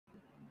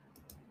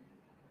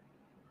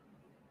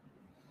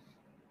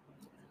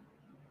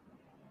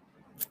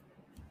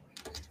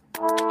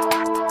Hey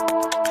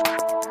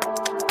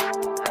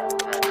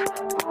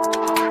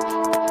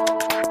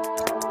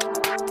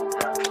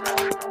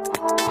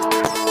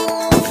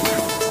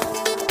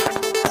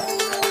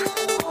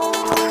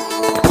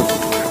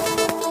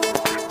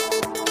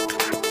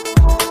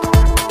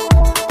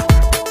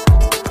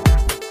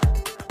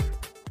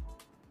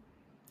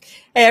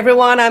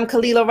everyone, I'm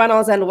Kalila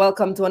Reynolds and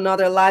welcome to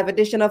another live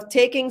edition of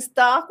Taking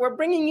Stock. We're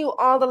bringing you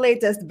all the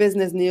latest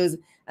business news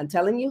and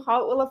telling you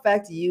how it will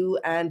affect you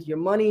and your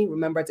money.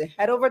 Remember to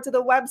head over to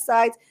the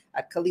website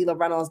at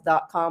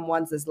KalilaReynolds.com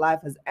once this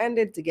live has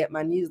ended to get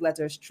my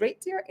newsletter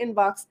straight to your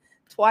inbox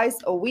twice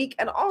a week.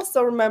 And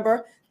also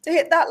remember to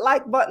hit that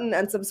like button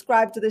and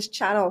subscribe to this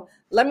channel.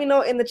 Let me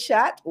know in the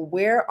chat,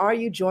 where are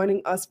you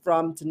joining us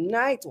from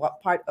tonight?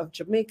 What part of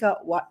Jamaica?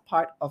 What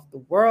part of the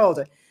world?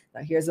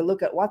 Now, here's a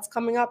look at what's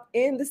coming up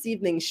in this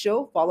evening's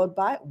show, followed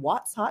by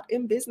What's Hot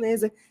in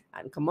Business.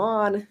 And come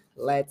on,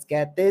 let's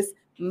get this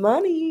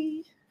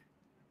money.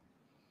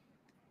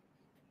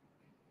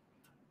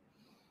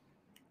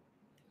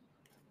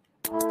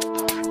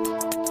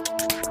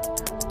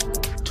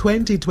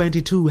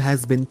 "2022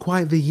 has been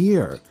quite the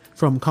year,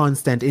 from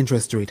constant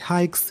interest rate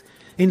hikes,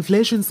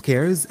 inflation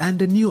scares,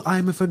 and a new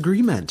IMF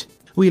agreement.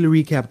 We'll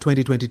recap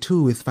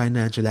 2022 with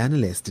financial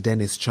analyst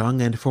Dennis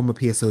Chung and former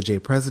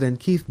PSOJ President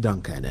Keith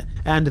Duncan,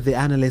 and the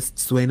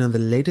analysts weigh in on the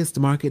latest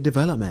market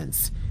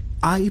developments.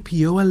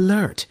 IPO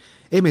alert!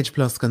 Image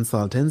Plus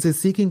Consultants is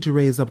seeking to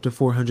raise up to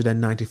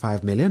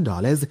 $495 million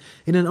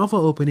in an offer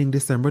opening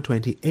December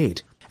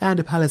 28,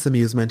 and Palace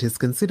Amusement is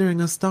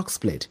considering a stock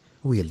split.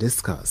 We'll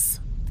discuss.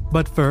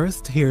 But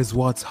first, here's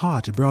What's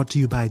Hot, brought to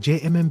you by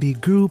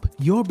JMMB Group,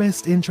 your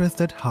best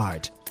interest at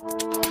heart.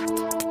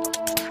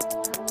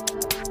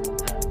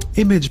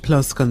 Image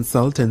Plus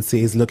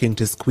Consultancy is looking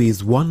to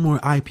squeeze one more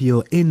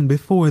IPO in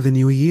before the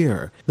new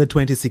year. The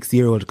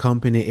 26-year-old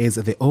company is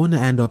the owner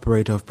and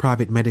operator of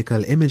private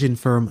medical imaging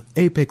firm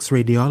Apex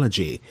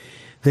Radiology.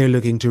 They're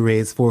looking to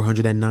raise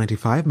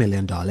 $495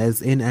 million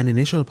in an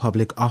initial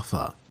public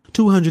offer.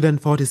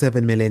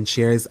 247 million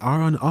shares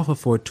are on offer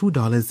for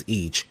 $2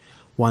 each.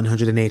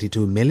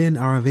 182 million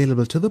are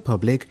available to the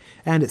public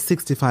and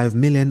 65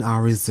 million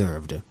are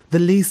reserved. The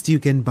least you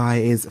can buy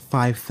is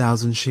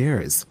 5,000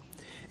 shares.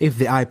 If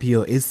the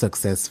IPO is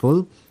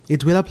successful,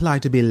 it will apply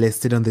to be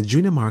listed on the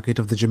junior market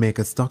of the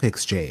Jamaica Stock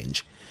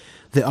Exchange.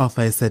 The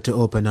offer is set to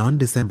open on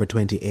December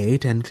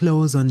 28 and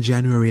close on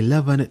January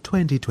 11,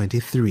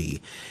 2023.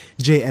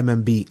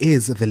 JMMB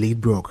is the lead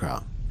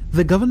broker.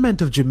 The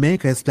government of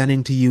Jamaica is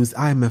planning to use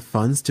IMF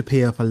funds to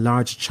pay off a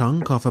large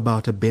chunk of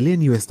about $1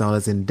 billion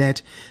in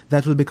debt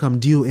that will become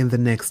due in the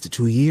next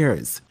 2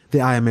 years. The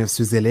IMF's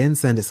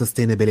Resilience and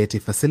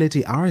Sustainability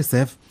Facility,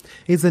 RSF,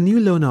 is a new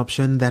loan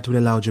option that will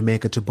allow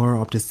Jamaica to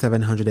borrow up to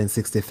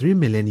 $763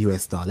 million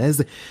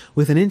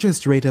with an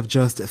interest rate of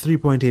just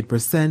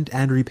 3.8%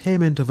 and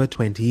repayment over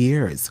 20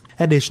 years.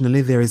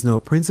 Additionally, there is no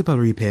principal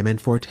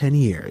repayment for 10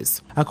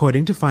 years.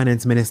 According to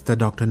Finance Minister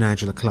Dr.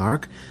 Nigel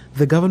Clark,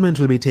 the government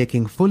will be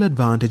taking full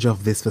advantage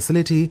of this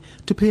facility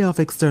to pay off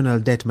external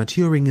debt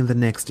maturing in the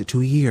next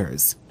 2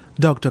 years.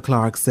 Dr.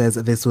 Clark says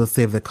this will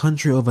save the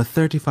country over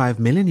 $35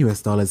 million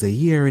a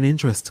year in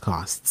interest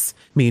costs.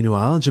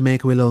 Meanwhile,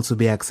 Jamaica will also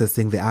be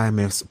accessing the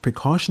IMF's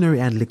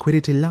precautionary and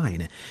liquidity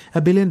line,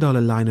 $1 billion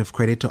line of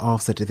credit to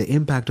offset the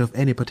impact of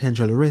any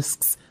potential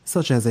risks,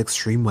 such as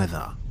extreme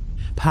weather.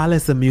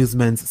 Palace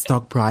Amusement's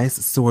stock price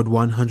soared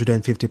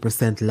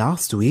 150%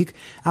 last week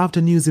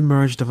after news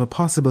emerged of a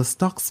possible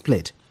stock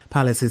split.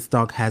 Palace's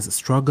stock has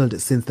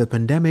struggled since the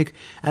pandemic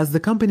as the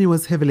company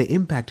was heavily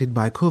impacted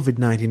by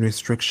COVID-19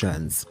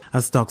 restrictions.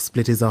 A stock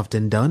split is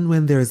often done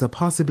when there is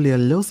possibly a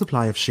low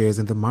supply of shares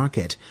in the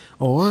market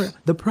or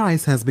the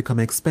price has become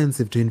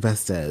expensive to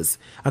investors.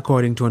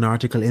 According to an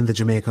article in the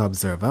Jamaica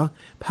Observer,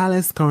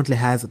 Palace currently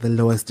has the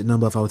lowest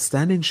number of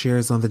outstanding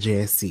shares on the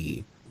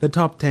JSE. The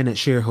top 10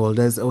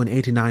 shareholders own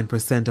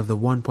 89% of the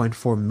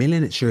 1.4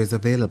 million shares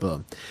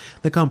available.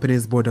 The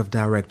company's board of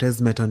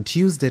directors met on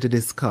Tuesday to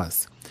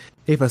discuss.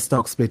 If a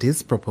stock split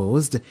is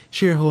proposed,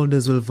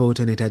 shareholders will vote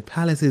on it at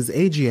Palace's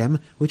AGM,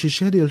 which is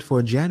scheduled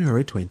for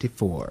January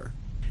 24.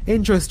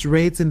 Interest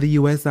rates in the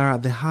U.S. are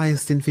at the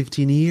highest in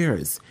 15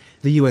 years.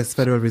 The U.S.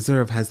 Federal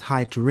Reserve has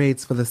hiked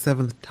rates for the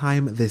 7th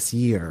time this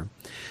year.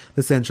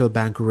 The central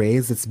bank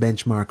raised its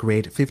benchmark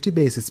rate 50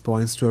 basis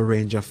points to a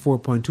range of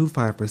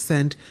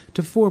 4.25%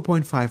 to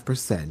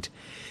 4.5%.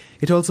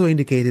 It also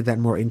indicated that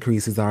more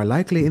increases are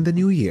likely in the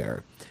new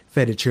year.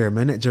 Fed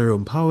Chairman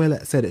Jerome Powell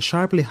said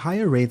sharply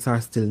higher rates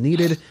are still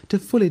needed to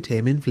fully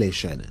tame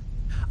inflation.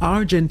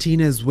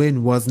 Argentina's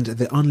win wasn't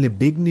the only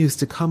big news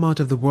to come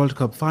out of the World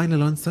Cup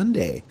final on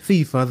Sunday.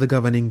 FIFA, the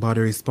governing body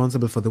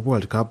responsible for the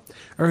World Cup,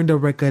 earned a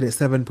record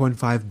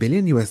 $7.5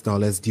 billion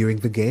during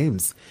the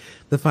games.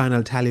 The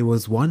final tally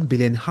was $1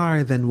 billion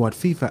higher than what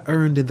FIFA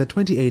earned in the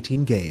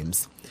 2018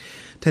 games.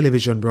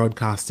 Television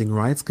broadcasting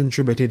rights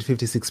contributed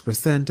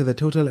 56% to the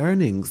total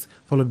earnings,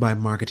 followed by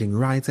marketing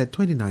rights at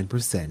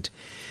 29%.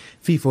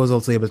 FIFA was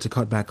also able to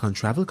cut back on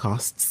travel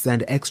costs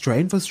and extra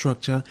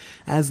infrastructure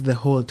as the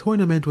whole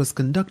tournament was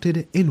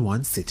conducted in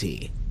one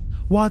city.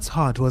 What's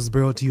Hot was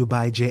brought to you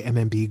by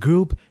JMMB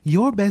Group,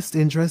 your best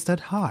interest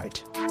at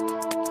heart.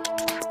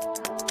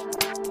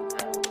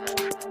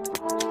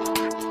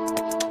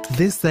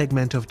 This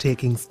segment of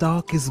Taking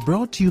Stock is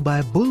brought to you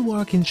by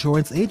Bulwark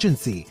Insurance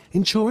Agency,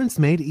 insurance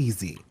made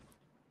easy.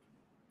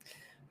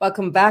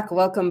 Welcome back.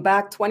 Welcome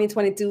back.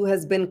 2022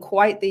 has been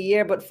quite the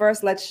year, but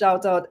first let's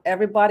shout out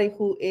everybody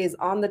who is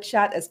on the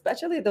chat,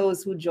 especially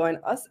those who join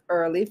us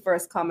early.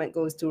 First comment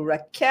goes to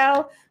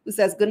Raquel, who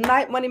says, "Good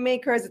night,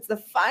 moneymakers. It's the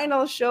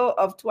final show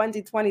of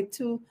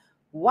 2022.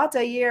 What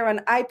a year, an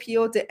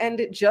IPO to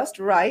end it just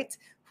right.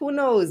 Who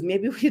knows?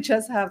 Maybe we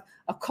just have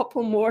a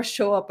couple more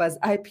show up as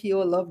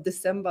IPO love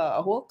December.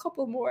 A whole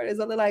couple more. There's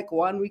only like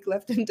 1 week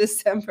left in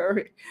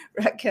December."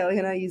 Raquel,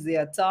 you're not easy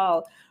at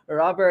all.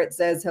 Robert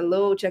says,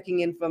 "Hello, checking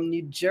in from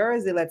New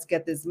Jersey. Let's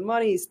get this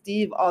money."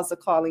 Steve also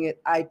calling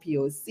it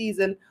IPO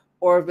season.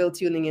 Orville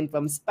tuning in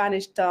from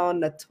Spanish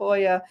Town.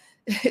 Natoya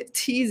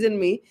teasing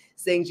me,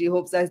 saying she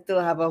hopes I still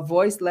have a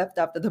voice left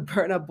after the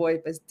Burna Boy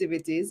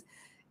festivities.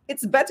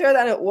 It's better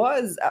than it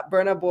was at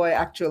Burna Boy,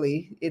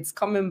 actually. It's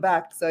coming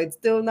back, so it's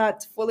still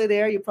not fully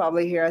there. You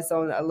probably hear I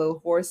sound a little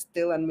hoarse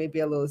still and maybe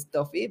a little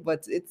stuffy,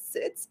 but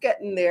it's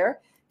getting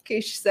there.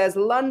 Kish says,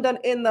 "London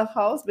in the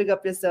house. Big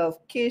up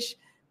yourself, Kish."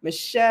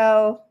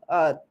 Michelle,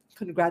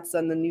 congrats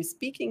on the new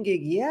speaking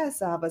gig.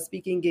 Yes, I have a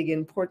speaking gig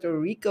in Puerto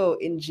Rico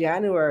in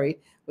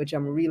January, which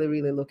I'm really,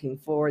 really looking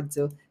forward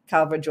to.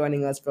 Calvert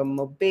joining us from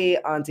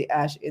Mobay, Auntie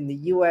Ash in the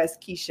US,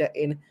 Keisha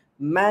in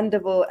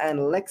Mandeville, and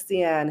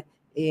Lexian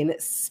in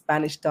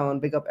Spanish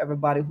Town. Big up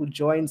everybody who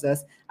joins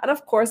us. And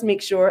of course,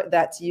 make sure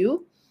that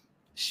you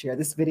share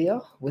this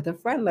video with a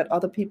friend. Let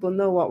other people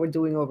know what we're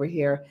doing over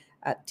here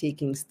at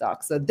Taking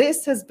Stock. So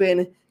this has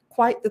been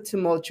quite the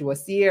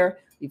tumultuous year.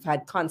 We've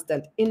had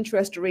constant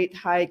interest rate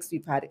hikes.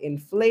 We've had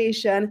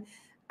inflation,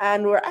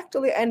 and we're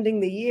actually ending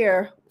the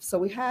year.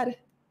 So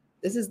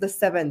this is the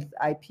 7th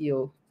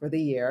IPO for the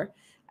year.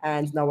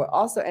 And now we're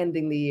also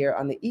ending the year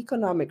on the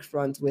economic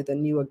front with a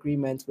new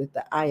agreement with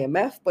the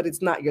IMF, but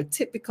it's not your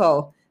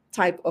typical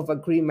type of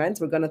agreement.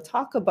 We're going to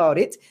talk about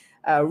it.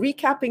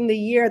 Recapping the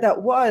year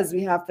that was,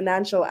 we have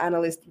financial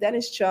analyst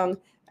Dennis Chung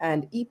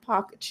and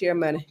Epoch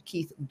chairman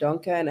Keith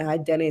Duncan. Hi,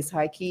 Dennis.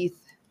 Hi,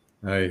 Keith.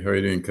 Hi, how are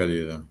you doing,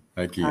 Khalida?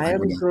 Hi, Keith. I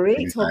am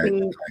great.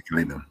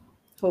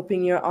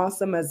 Hoping you're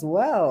awesome as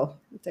well.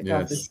 Take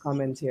off this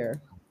comment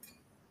here.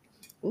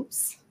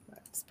 Oops.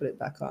 Let's put it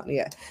back on.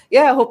 Yeah.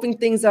 Hoping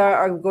things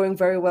are going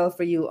very well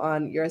for you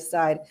on your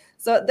side.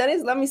 So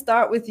Dennis, let me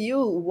start with you.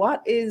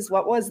 What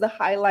was the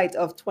highlight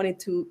of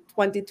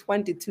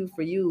 2022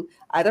 for you,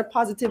 either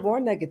positive or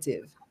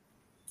negative?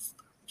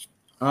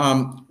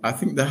 I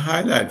think the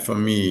highlight for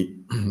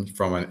me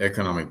from an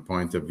economic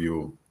point of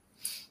view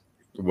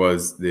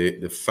was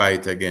the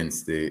fight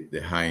against the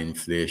high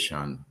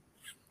inflation,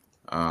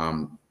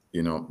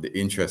 the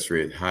interest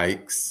rate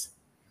hikes,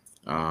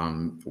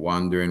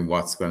 wondering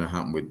what's going to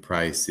happen with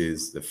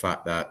prices, the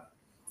fact that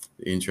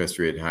the interest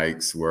rate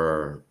hikes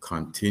were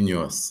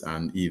continuous,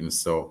 and even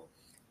so,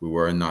 we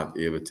were not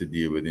able to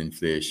deal with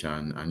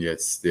inflation, and yet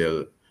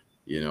still,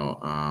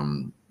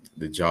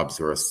 the jobs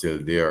were still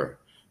there.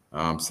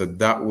 So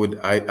that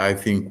I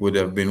think would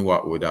have been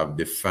what would have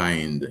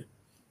defined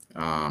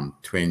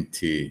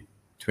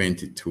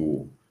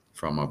 2022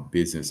 from a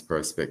business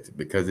perspective,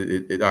 because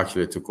it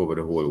actually took over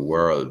the whole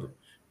world,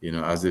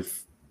 as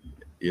if,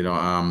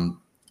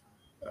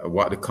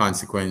 what the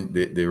consequence,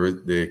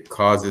 the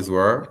causes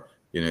were,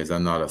 is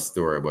another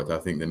story. But I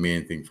think the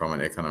main thing from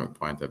an economic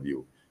point of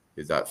view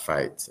is that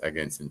fight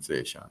against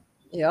inflation.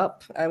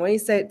 Yep. And when you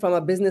say it from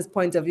a business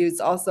point of view, it's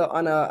also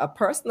on a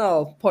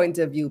personal point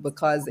of view,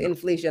 because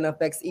inflation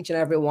affects each and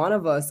every one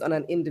of us on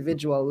an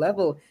individual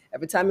level.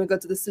 Every time you go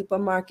to the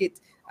supermarket,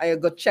 I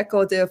go check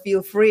out there,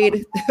 feel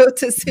free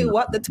to see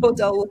what the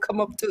total will come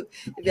up to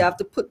if you have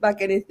to put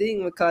back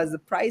anything, because the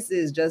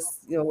prices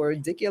just were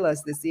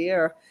ridiculous this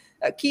year.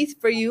 Keith,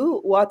 for you,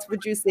 what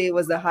would you say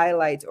was the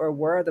highlight, or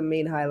were the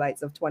main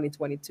highlights of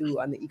 2022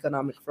 on the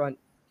economic front?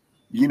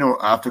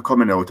 After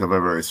coming out of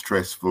a very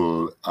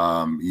stressful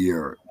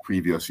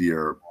previous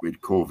year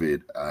with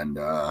COVID and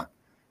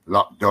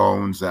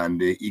lockdowns, and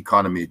the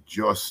economy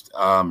just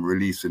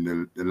releasing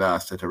the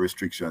last set of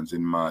restrictions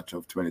in March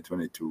of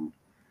 2022,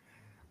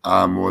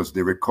 was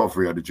the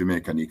recovery of the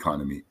Jamaican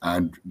economy.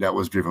 And that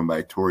was driven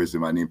by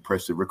tourism, and the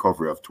impressive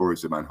recovery of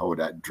tourism, and how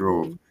that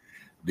drove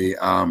the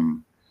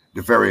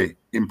very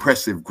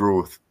impressive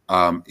growth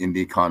in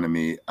the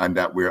economy, and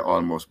that we're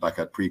almost back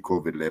at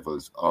pre-COVID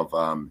levels of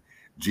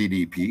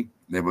GDP,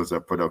 levels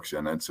of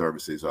production and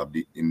services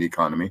in the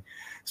economy.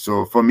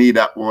 So for me,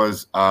 that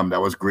was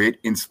great,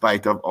 in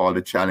spite of all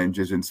the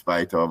challenges, in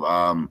spite of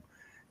the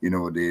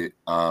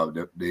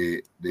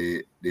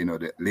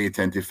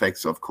latent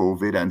effects of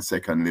COVID, and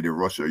secondly the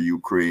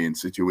Russia-Ukraine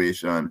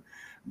situation,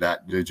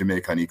 that the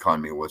Jamaican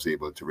economy was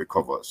able to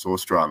recover so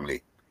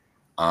strongly.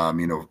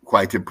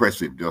 Quite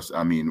impressive.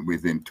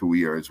 Within 2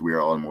 years, we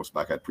are almost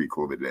back at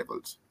pre-COVID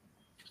levels.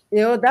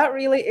 That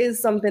really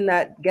is something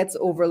that gets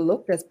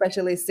overlooked,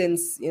 especially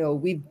since,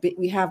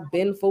 we have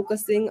been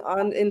focusing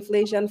on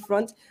inflation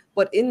front,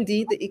 but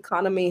indeed the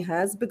economy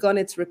has begun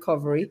its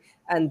recovery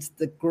and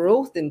the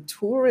growth in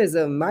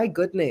tourism, my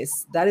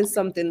goodness, that is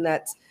something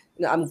that,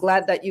 I'm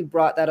glad that you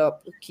brought that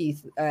up,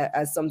 Keith,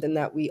 as something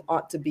that we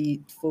ought to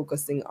be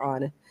focusing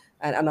on.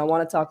 And I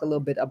want to talk a little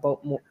bit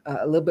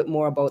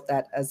more about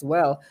that as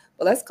well.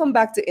 But let's come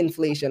back to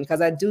inflation,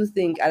 because I do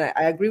think, and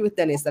I agree with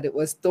Dennis, that it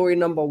was story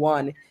number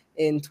one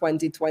in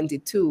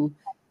 2022.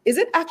 Is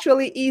it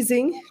actually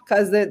easing?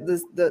 Because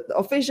the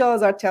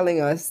officials are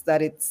telling us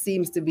that it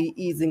seems to be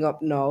easing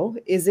up now.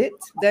 Is it,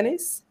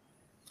 Dennis?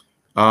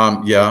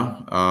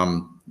 Yeah,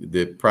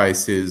 the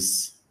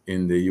prices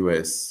in the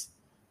US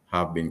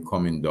have been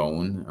coming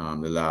down.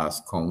 The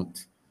last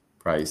count,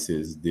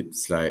 prices dipped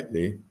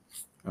slightly.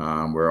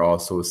 We're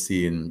also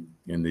seeing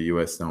in the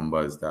US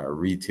numbers that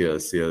retail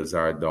sales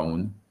are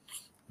down.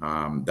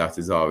 That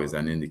is always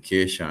an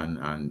indication,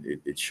 and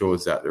it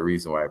shows that the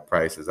reason why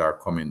prices are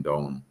coming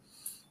down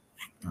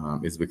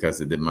is because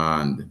the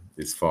demand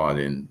is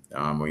falling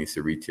when you see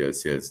retail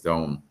sales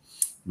down.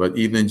 But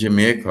even in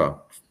Jamaica,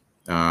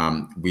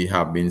 we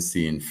have been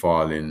seeing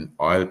falling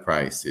oil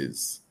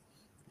prices,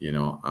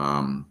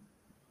 and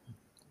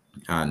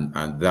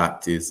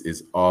that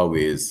is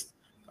always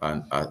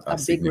a A big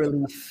significant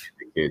relief.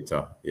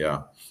 indicator.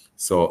 Yeah.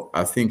 So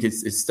I think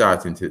it's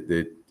starting to,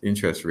 the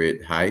interest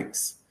rate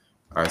hikes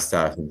are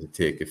starting to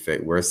take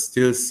effect. We're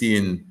still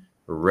seeing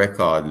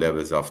record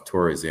levels of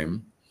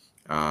tourism.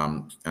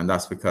 And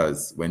that's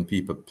because when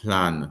people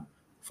plan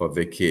for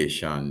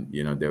vacation,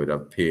 they would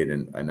have paid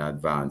in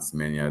advance,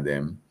 many of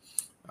them.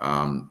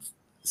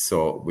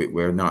 So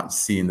we're not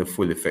seeing the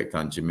full effect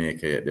on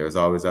Jamaica yet. There's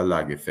always a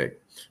lag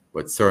effect,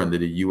 but certainly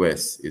the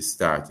US is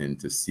starting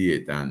to see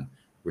it, and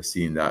we're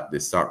seeing that the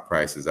stock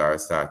prices are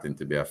starting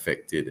to be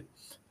affected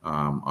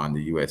on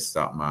the US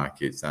stock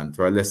markets, and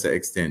to a lesser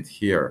extent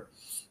here.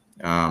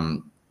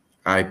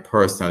 I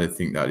personally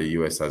think that the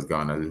US has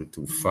gone a little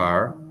too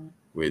far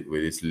with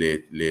its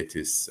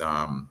latest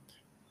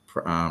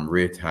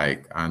rate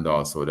hike, and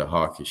also the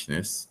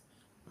hawkishness.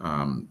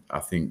 I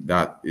think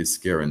that is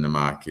scaring the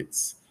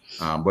markets.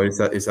 But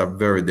it's a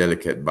very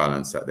delicate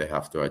balance that they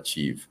have to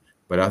achieve.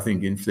 But I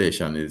think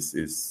inflation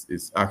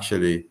is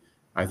actually,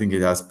 I think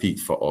it has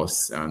peaked for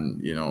us,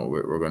 and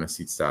we're going to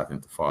see it starting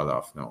to fall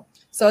off now.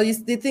 So you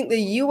think the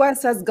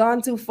US has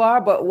gone too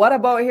far, but what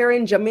about here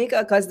in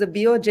Jamaica? Because the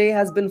BOJ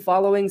has been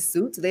following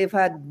suit. They've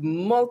had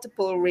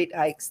multiple rate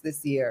hikes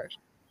this year.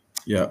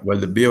 Yeah, well,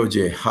 the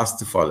BOJ has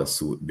to follow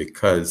suit,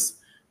 because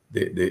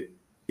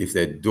if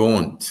they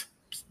don't,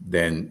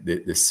 then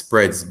the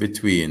spreads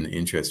between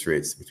interest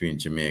rates between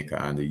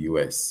Jamaica and the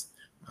US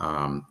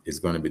is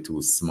going to be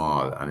too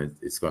small, and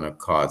it's going to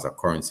cause a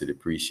currency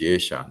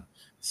depreciation.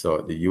 So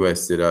the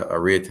US did a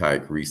rate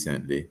hike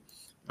recently.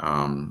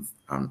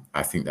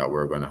 I think that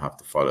we're going to have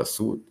to follow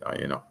suit,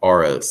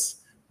 or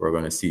else we're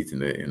going to see it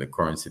in the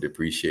currency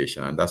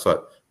depreciation. And that's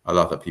what a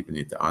lot of people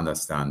need to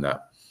understand,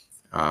 that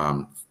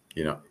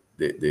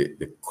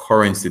the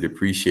currency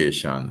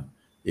depreciation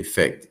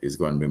effect is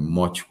going to be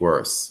much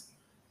worse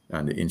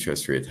than the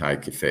interest rate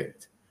hike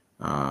effect.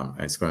 And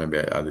it's going to be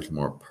a little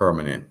more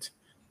permanent.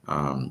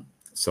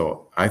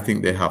 So I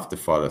think they have to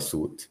follow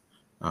suit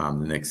the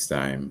next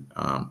time,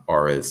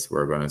 or else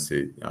we're going to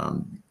see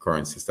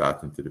currency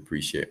starting to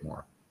depreciate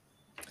more.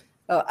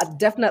 I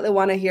definitely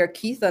want to hear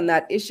Keith on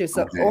that issue.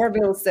 So okay.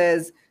 Orville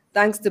says,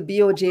 thanks to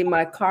BOJ,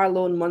 my car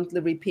loan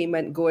monthly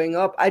repayment going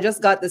up. I just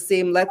got the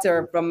same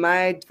letter from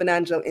my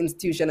financial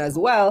institution as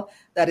well,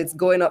 that it's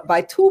going up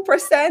by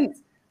 2%,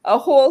 a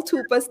whole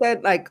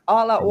 2%, like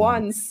all at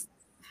once.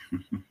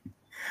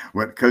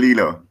 Well,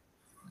 Kalila,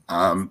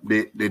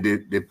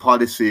 the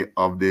policy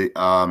of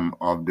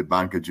the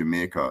Bank of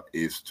Jamaica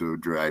is to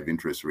drive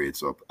interest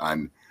rates up,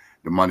 and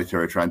the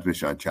monetary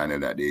transmission channel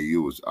that they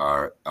use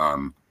are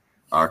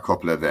a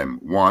couple of them.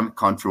 One,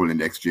 controlling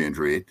the exchange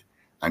rate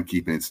and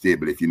keeping it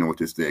stable. If you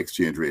notice, the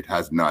exchange rate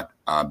has not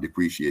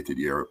depreciated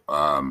here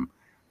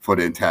for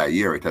the entire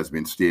year. It has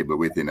been stable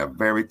within a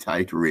very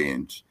tight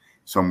range,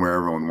 somewhere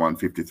around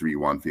 153,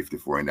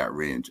 154, in that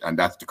range. And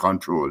that's to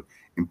control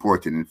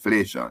imported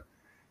inflation.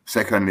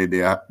 Secondly,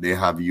 they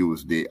have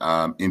used the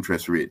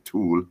interest rate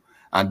tool,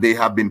 and they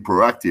have been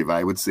proactive.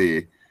 I would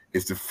say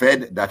it's the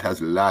Fed that has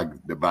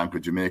lagged the Bank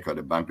of Jamaica.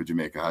 The Bank of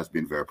Jamaica has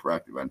been very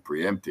proactive and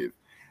preemptive,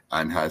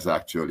 and has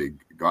actually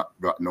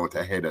gotten out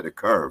ahead of the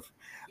curve.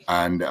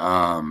 And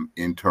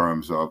in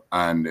terms of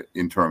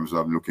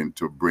looking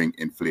to bring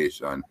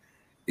inflation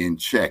in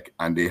check,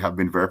 and they have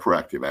been very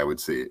proactive, I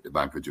would say, the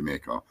Bank of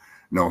Jamaica.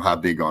 Now,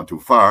 have they gone too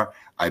far?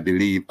 I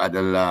believe at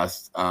their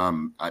last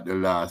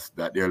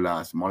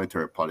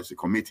monetary policy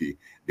committee,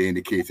 they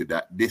indicated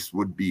that this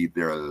would be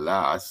their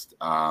last.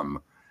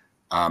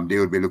 They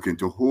would be looking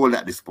to hold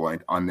at this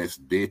point unless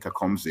data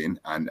comes in,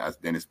 and as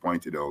Dennis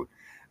pointed out,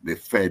 the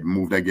Fed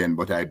moved again,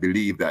 but I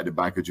believe that the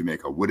Bank of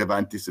Jamaica would have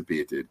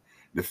anticipated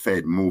the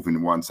Fed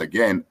moving once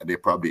again. They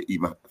probably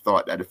even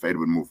thought that the Fed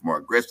would move more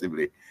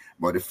aggressively,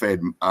 but the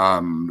Fed,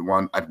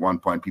 at one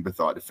point, people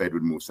thought the Fed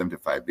would move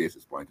 75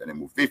 basis points, and they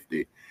moved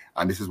 50.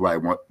 And this is why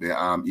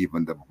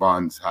even the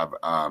bonds have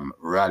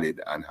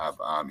rallied and have,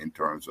 in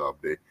terms of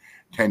the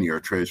 10-year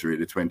Treasury,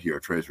 the 20-year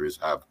Treasuries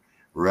have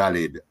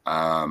rallied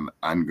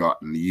and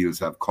gotten yields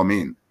have come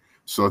in.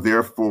 So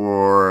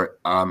therefore,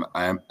 I'm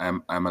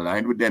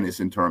aligned with Dennis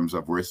in terms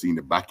of we're seeing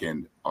the back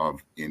end of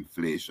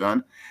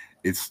inflation.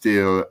 It's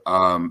still,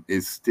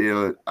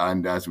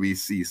 and as we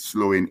see,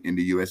 slowing in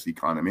the U.S.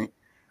 economy.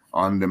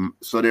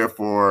 So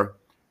therefore,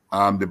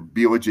 the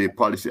BOJ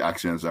policy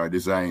actions are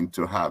designed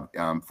to have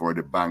for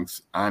the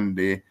banks and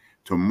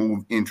to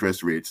move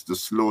interest rates to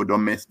slow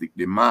domestic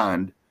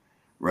demand,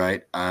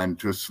 right, and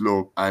to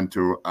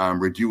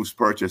reduce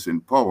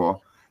purchasing power,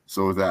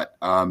 so that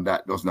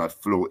that does not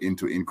flow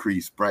into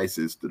increased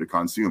prices to the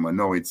consumer.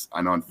 No, it's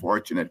an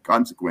unfortunate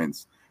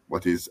consequence,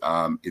 but it's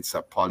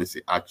a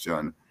policy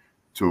action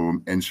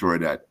to ensure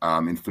that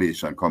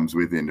inflation comes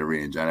within the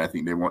range. And I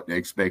think they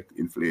expect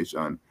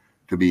inflation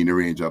to be in the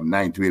range of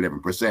 9 to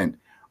 11%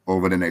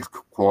 over the next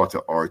quarter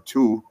or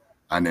two,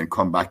 and then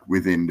come back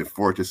within the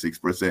 4 to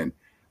 6%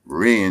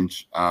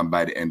 range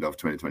by the end of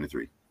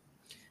 2023.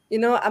 You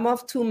know, I'm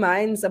of two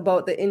minds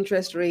about the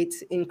interest rate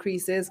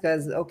increases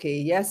because, okay,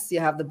 yes, you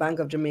have the Bank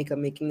of Jamaica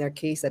making their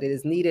case that it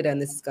is needed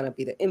and this is going to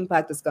be the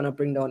impact, it's going to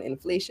bring down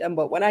inflation.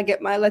 But when I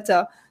get my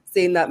letter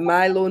saying that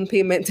my loan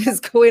payment is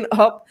going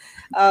up,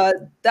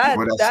 that's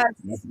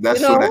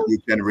so that you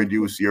can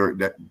reduce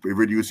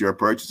your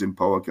purchasing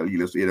power,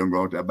 Kalila, so you don't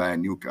go out to buy a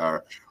new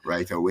car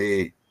right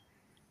away.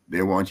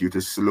 They want you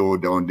to slow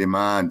down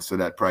demand so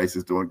that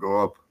prices don't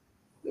go up.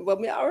 Well,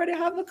 I already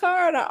have the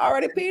car and I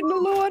already paid the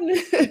loan.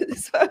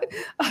 So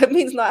it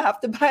means not have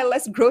to buy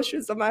less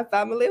groceries for my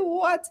family.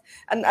 What?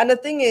 And the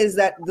thing is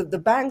that the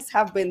banks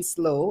have been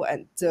slow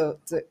and to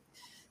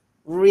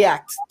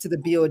react to the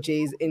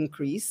BOJ's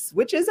increase,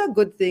 which is a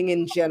good thing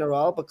in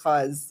general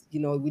because, you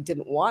know, we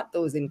didn't want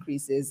those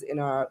increases in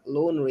our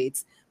loan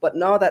rates. But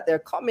now that they're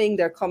coming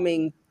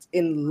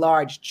in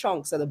large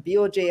chunks. So the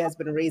BOJ has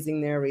been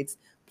raising their rates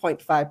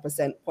 0.5%,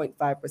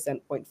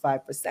 0.5%,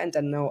 0.5%.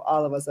 And now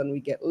all of a sudden we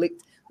get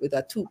licked with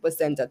a 2%,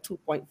 a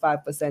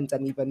 2.5%,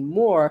 and even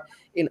more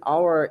in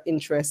our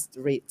interest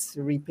rates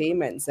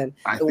repayments. And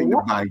I think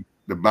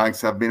the banks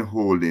have been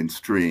holding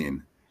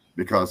strain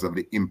because of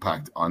the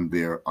impact on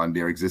their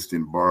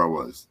existing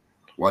borrowers.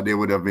 What they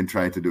would have been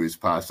trying to do is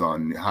pass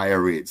on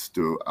higher rates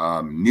to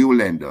new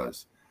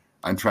lenders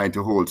and trying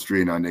to hold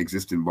strain on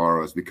existing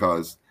borrowers,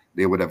 because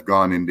they would have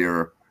gone in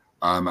there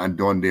and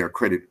done their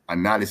credit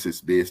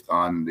analysis based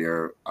on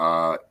their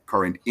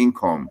current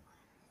income.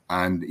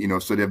 And, you know,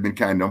 so they've been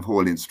kind of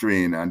holding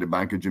strain, and the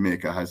Bank of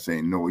Jamaica has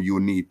saying, no,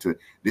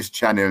 this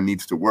channel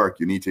needs to work.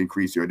 You need to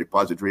increase your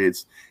deposit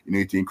rates. You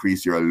need to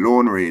increase your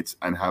loan rates,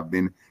 and have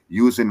been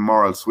using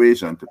moral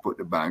suasion to push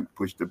the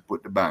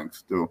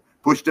banks to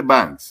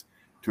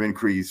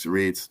increase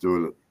rates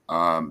to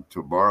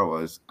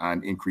borrowers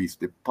and increase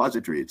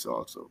deposit rates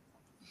also.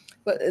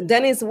 But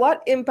Dennis,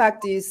 what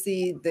impact do you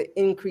see the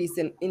increase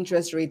in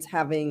interest rates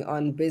having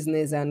on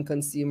business and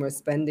consumer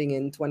spending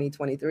in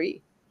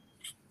 2023?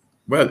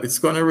 Well, it's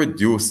going to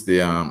reduce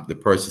the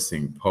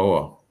purchasing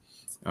power.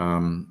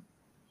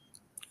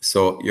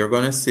 So you're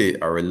going to see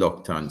a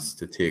reluctance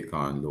to take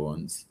on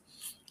loans.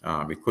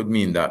 It could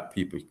mean that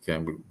people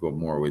can go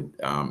more with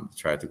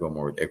try to go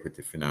more with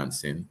equity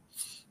financing.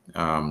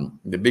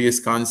 The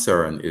biggest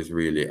concern is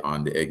really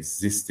on the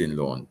existing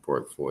loan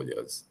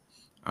portfolios,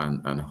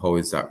 and how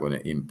is that going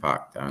to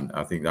impact? And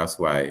I think that's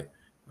why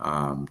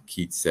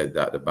Keith said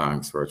that the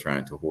banks were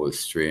trying to hold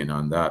strain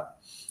on that.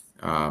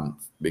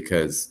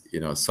 Because, you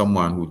know,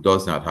 someone who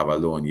does not have a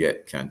loan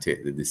yet can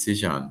take the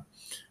decision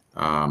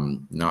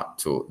not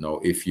to. Now,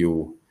 if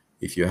you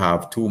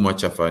have too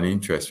much of an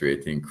interest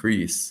rate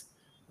increase,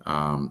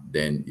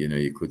 then, you know,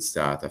 you could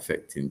start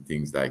affecting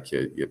things like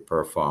your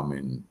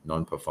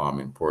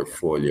non-performing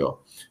portfolio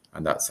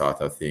and that sort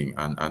of thing.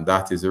 And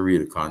that is a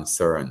real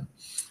concern.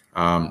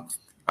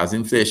 As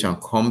inflation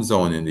comes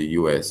down in the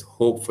US,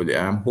 hopefully,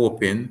 I'm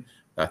hoping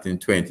that in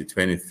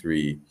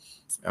 2023,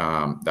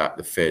 that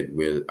the Fed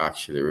will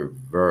actually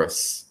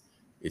reverse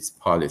its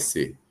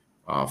policy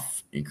of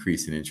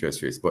increasing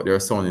interest rates. But they're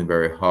sounding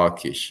very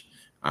hawkish,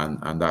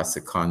 and that's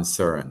a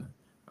concern.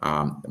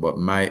 But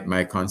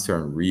my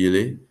concern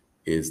really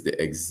is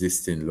the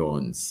existing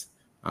loans,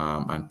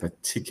 and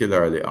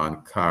particularly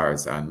on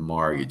cars and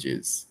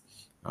mortgages.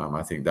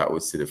 I think that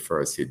would see the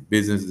first hit.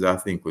 Businesses, I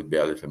think, would be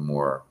a little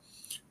more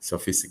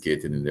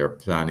sophisticated in their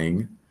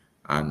planning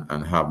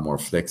and have more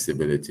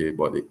flexibility.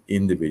 But the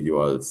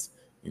individuals,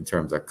 in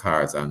terms of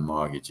cars and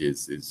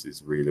mortgages,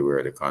 is really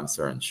where the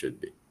concern should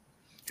be.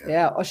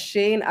 Yeah,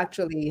 O'Shane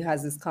actually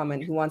has this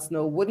comment. He wants to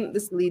know, wouldn't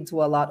this lead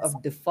to a lot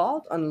of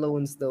default on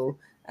loans, though,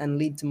 and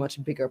lead to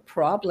much bigger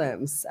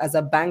problems? As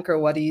a banker,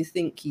 what do you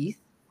think, Keith?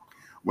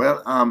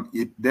 Well,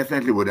 it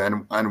definitely would.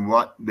 And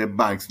what the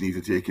banks need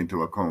to take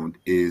into account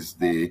is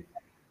the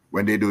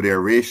when they do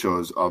their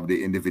ratios of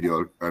the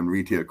individual and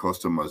retail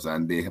customers,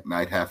 and they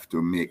might have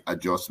to make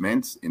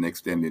adjustments in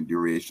extending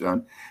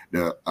duration,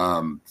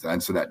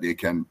 and so that they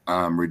can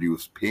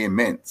reduce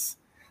payments.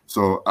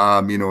 So,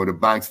 you know, the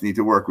banks need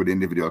to work with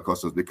individual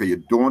customers, because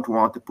you don't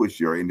want to push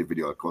your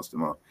individual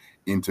customer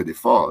into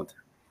default,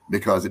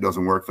 because it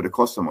doesn't work for the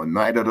customer.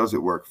 Neither does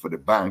it work for the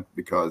bank,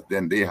 because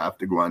then they have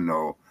to go and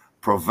now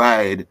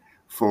provide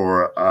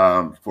for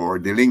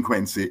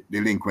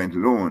delinquent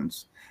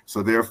loans.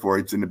 So therefore,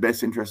 it's in the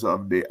best interest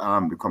of the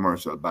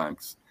commercial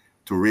banks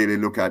to really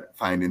look at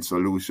finding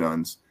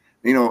solutions.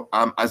 You know,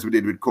 as we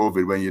did with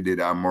COVID, when you did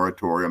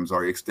moratoriums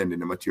or extending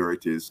the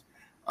maturities,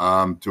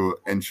 to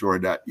ensure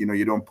that, you know,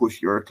 you don't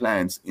push your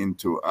clients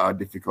into a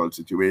difficult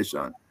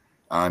situation.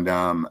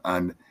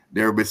 And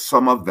there will be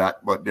some of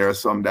that, but there are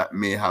some that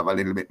may have a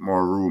little bit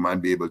more room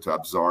and be able to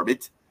absorb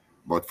it.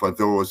 But for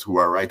those who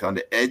are right on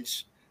the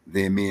edge,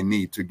 they may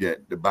need to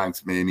the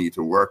banks may need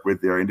to work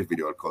with their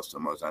individual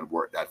customers and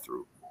work that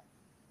through.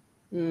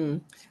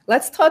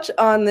 Let's touch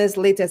on this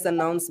latest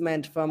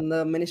announcement from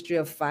the Ministry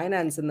of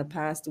Finance in the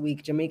past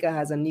week. Jamaica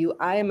has a new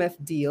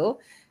IMF deal,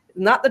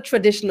 not the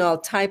traditional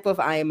type of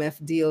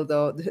IMF deal,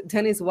 though.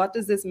 Dennis, what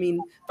does this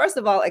mean? First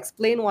of all,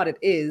 explain what it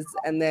is,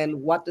 and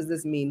then what does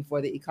this mean for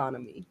the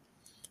economy?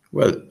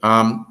 Well,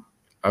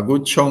 a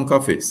good chunk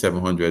of it,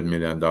 $700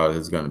 million,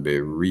 is going to be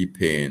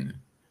repaying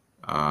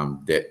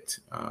debt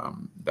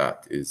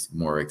that is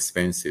more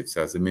expensive.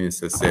 So as the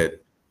minister said,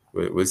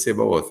 we'll save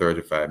about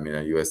 $35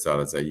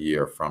 million a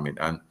year from it.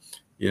 And,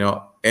 you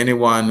know,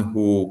 anyone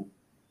who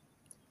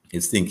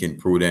is thinking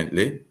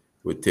prudently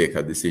would take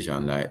a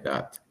decision like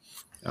that.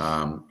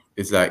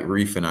 It's like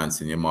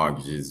refinancing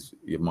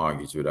your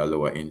mortgage with a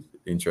lower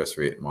interest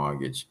rate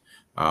mortgage.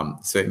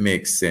 So it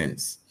makes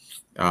sense.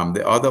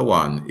 The other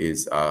one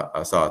is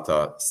a sort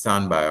of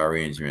standby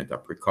arrangement, a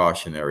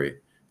precautionary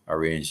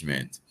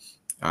arrangement.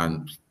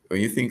 And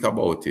when you think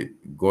about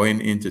it,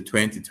 going into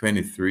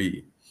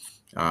 2023,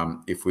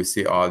 if we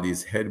see all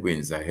these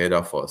headwinds ahead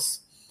of us,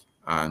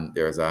 and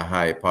there's a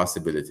high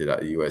possibility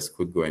that the U.S.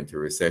 could go into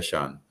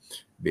recession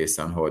based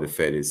on how the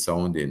Fed is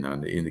sounding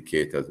and the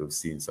indicators we've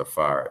seen so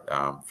far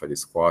for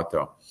this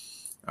quarter,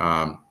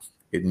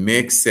 it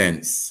makes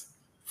sense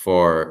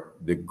for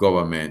the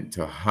government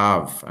to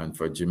have, and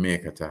for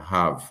Jamaica to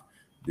have,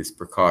 this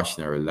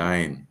precautionary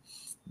line,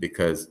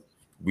 because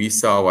we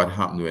saw what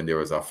happened when there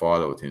was a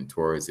fallout in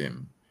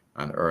tourism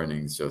and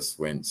earnings just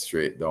went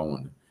straight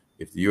down.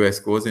 If the U.S.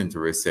 goes into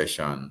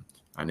recession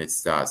and it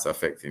starts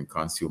affecting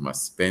consumer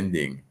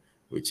spending,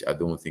 which I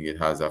don't think it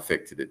has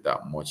affected it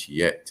that much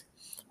yet,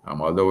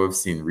 although we've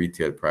seen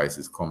retail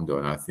prices come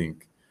down, I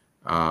think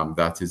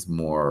that is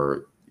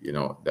more, you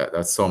know,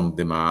 that's some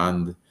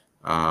demand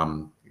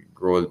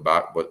rolled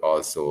back, but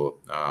also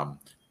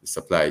the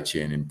supply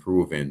chain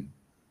improving.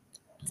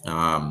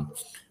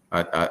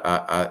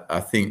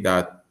 I think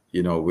that,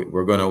 you know,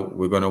 we're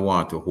gonna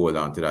want to hold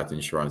on to that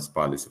insurance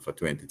policy for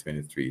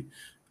 2023.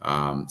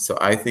 So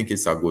I think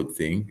it's a good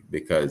thing,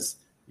 because,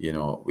 you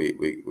know,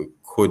 we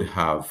could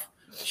have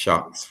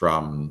shocks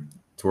from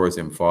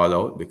tourism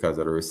fallout because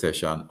of the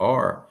recession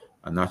or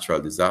a natural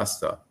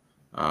disaster.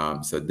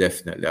 So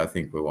definitely, I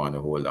think we want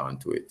to hold on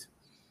to it.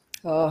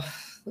 Oh,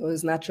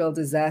 those natural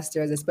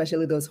disasters,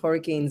 especially those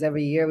hurricanes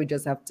every year, we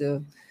just have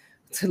to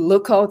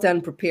look out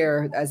and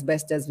prepare as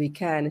best as we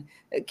can.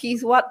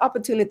 Keith, what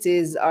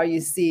opportunities are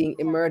you seeing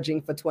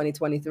emerging for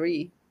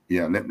 2023?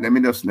 Yeah, let me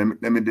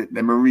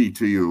read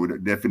to you the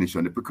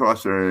definition. The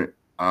precautionary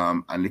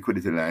and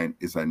liquidity line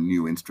is a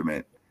new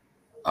instrument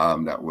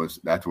that was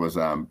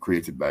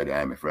created by the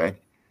IMF, right?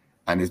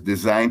 And it's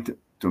designed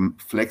to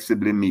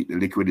flexibly meet the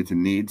liquidity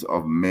needs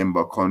of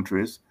member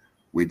countries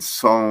with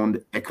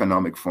sound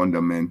economic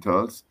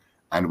fundamentals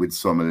and with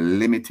some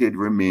limited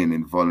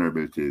remaining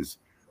vulnerabilities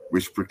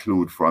which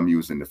preclude from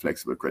using the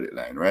flexible credit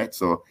line, right?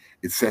 So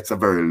it sets a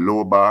very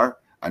low bar,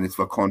 and it's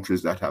for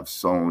countries that have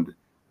sound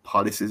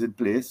policies in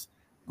place,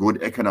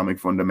 good economic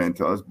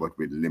fundamentals, but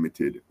with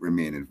limited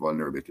remaining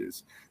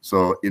vulnerabilities.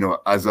 So, you know,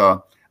 as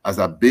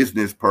a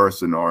business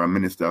person or a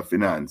minister of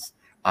finance,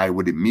 I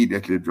would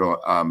immediately draw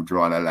on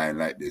a line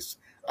like this,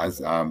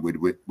 as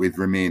with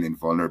remaining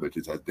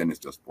vulnerabilities, as Dennis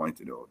just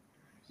pointed out.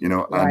 You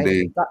know, right.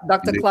 And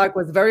Dr. Clark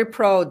was very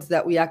proud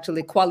that we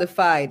actually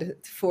qualified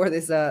for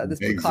this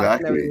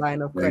precautionary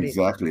line of credit.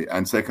 Exactly.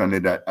 And secondly,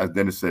 that, as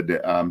Dennis said,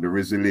 the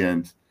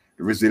resilience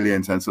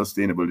and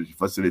sustainability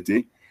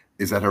facility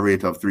is at a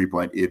rate of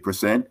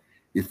 3.8%.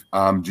 If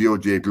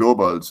GOJ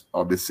Globals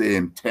of the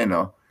same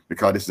tenor,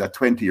 because this is a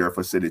 20-year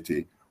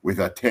facility with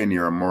a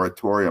 10-year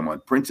moratorium on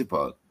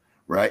principal,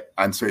 right?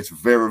 And so it's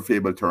very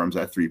favorable terms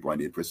at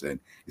 3.8%.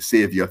 You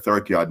save your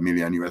 $30-odd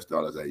million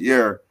a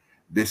year.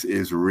 This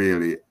is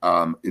really,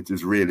 it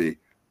is really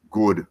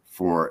good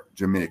for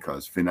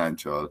Jamaica's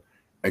financial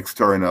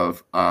external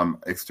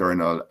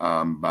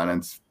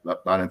balance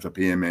of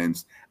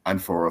payments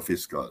and for our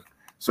fiscal.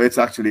 So it's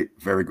actually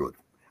very good.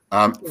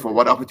 For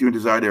what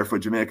opportunities are there for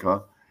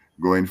Jamaica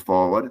going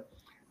forward?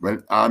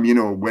 Well, you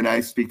know, when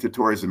I speak to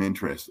tourism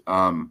interests,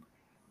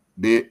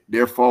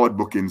 their forward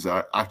bookings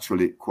are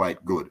actually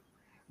quite good.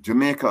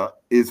 Jamaica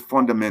is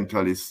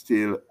fundamentally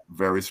still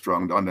very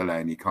strong, the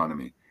underlying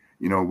economy.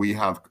 You know, we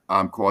have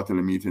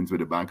quarterly meetings with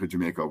the Bank of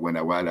Jamaica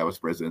while I was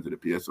president of the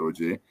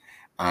PSOJ,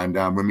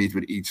 and we meet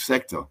with each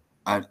sector,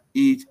 and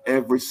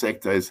every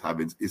sector is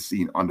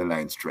seeing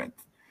underlying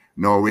strength.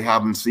 No, we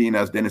haven't seen,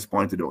 as Dennis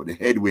pointed out, the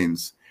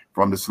headwinds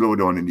from the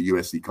slowdown in the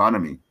U.S.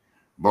 economy.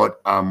 But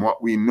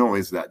what we know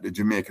is that the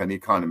Jamaican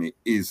economy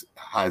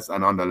has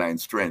an underlying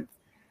strength.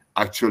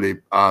 Actually,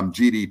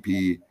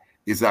 GDP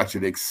is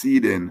actually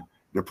exceeding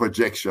the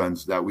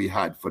projections that we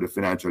had for the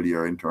financial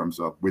year in terms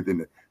of within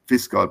the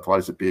fiscal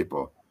policy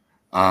paper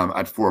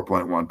at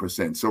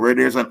 4.1%. So where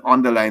there's an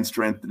underlying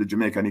strength to the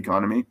Jamaican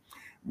economy,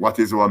 what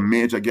is our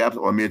major gap?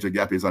 Our major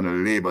gap is on the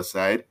labor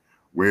side,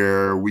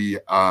 where we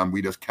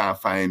just can't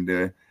find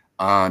the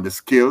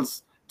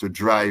skills to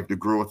drive the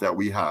growth that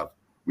we have.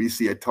 We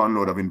see a ton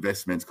load of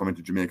investments coming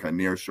to Jamaica,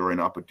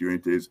 nearshoring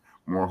opportunities,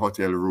 more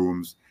hotel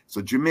rooms.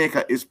 So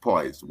Jamaica is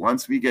poised.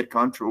 Once we get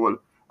control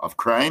of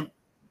crime,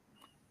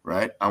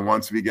 right, and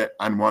once we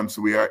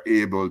are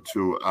able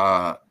to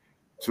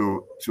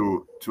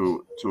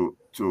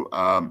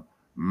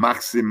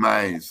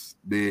maximize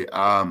the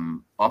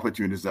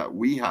opportunities that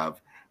we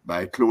have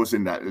by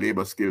closing that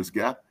labor skills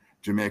gap,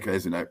 Jamaica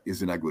is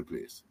in a good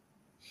place.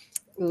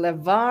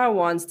 LeVar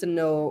wants to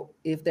know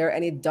if there are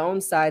any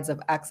downsides of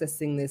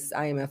accessing this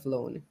IMF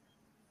loan.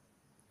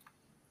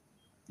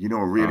 You know,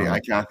 really, I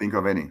can't think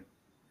of any.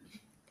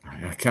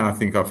 I can't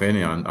think of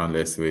any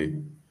unless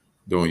we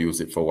don't use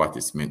it for what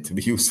it's meant to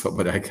be used for,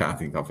 but I can't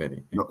think of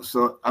any. No,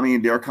 so, I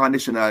mean, there are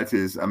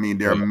conditionalities. I mean,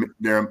 there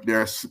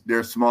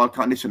are small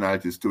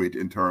conditionalities to it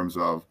in terms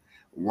of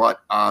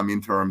what,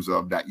 in terms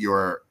of that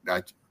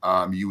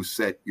you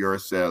set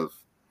yourself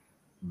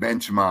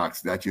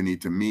benchmarks that you need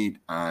to meet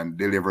and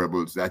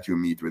deliverables that you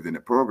meet within the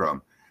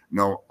program.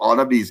 Now, all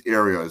of these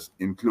areas,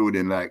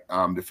 including like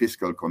the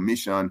Fiscal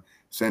Commission,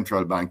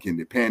 central bank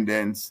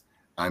independence,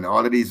 and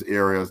all of these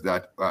areas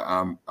that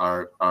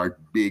are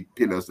big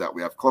pillars that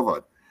we have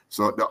covered.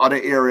 So the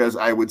other areas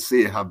I would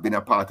say have been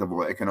a part of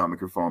our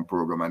economic reform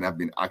program and have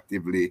been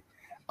actively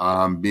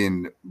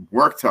being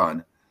worked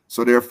on.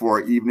 So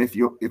therefore, even if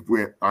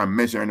we are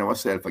measuring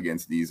ourselves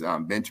against these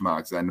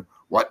benchmarks and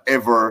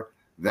whatever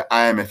the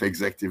IMF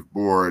Executive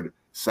Board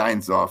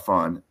signs off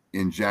on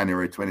in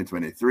January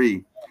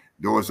 2023,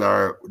 those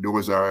are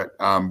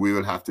we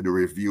will have to do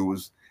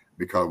reviews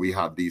because we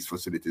have these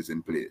facilities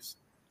in place.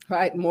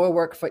 Right, more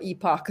work for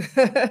Epoch.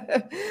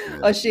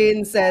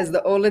 Oshane says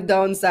the only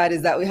downside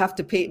is that we have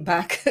to pay it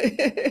back.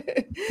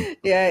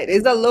 Yeah, it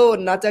is a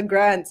loan, not a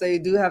grant, so you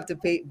do have to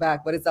pay it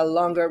back, but it's a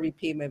longer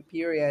repayment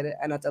period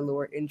and at a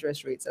lower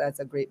interest rate, so that's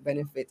a great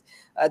benefit.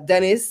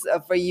 Dennis,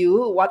 for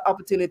you, what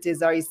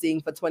opportunities are you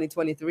seeing for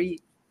 2023?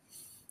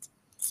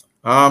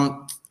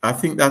 I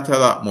think that a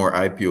lot more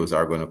IPOs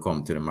are going to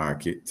come to the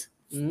market.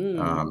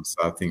 So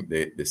I think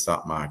the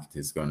stock market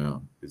is going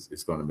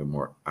to be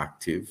more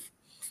active.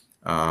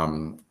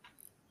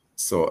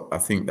 So I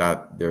think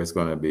that there's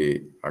going to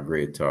be a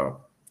greater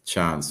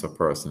chance for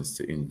persons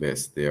to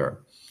invest there.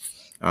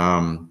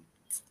 I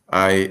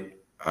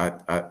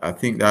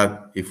think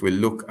that if we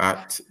look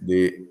at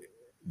the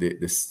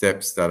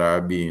steps that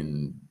are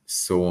being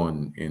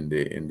sown in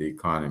the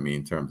economy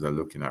in terms of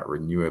looking at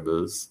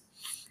renewables,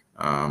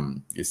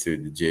 you see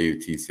the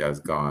JUTC has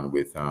gone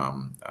with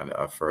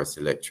a first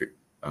electric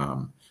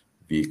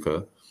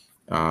vehicle.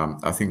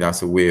 I think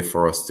that's a way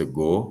for us to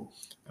go.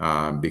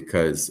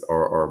 Because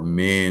our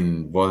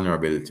main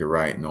vulnerability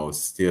right now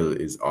still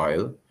is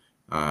oil,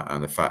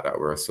 and the fact that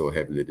we're so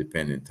heavily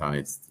dependent on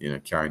it,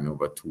 carrying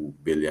over $2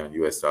 billion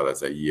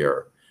a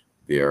year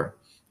there.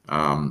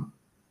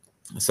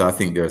 So I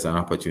think there's an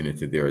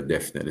opportunity there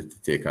definitely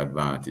to take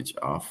advantage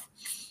of.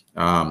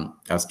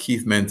 As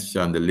Keith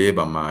mentioned, the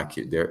labor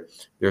market,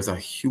 there's a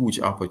huge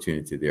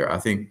opportunity there. I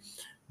think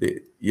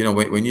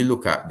when you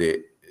look at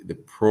the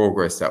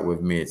progress that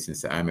we've made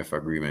since the IMF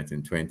agreement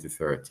in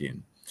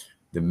 2013.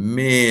 The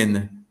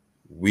main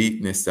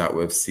weakness that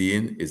we've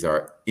seen is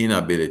our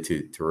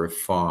inability to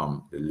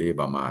reform the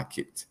labor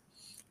market.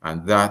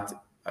 And that,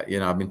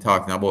 I've been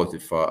talking about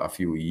it for a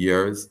few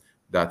years.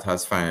 That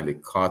has finally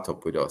caught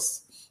up with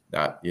us.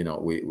 That,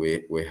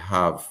 we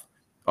have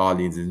all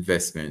these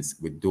investments.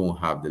 We don't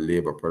have the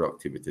labor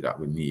productivity that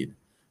we need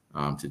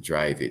to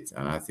drive it.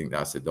 And I think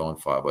that's a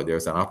downfall. But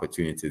there's an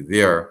opportunity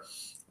there,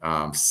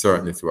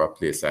 certainly through a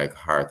place like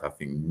HEART, I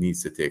think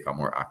needs to take a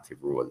more active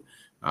role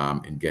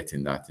in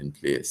getting that in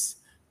place.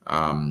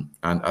 And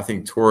I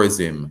think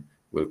tourism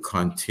will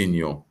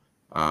continue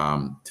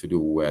to do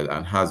well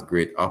and has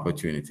great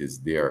opportunities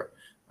there.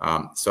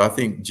 So I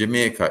think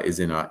Jamaica is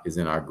in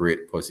a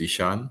great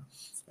position.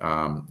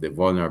 The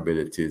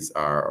vulnerabilities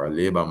are our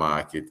labor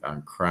market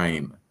and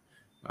crime.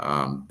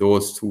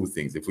 Those two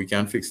things, if we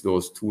can fix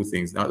those two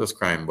things, not just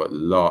crime, but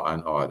law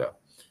and order,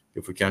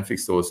 if we can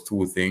fix those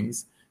two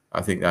things,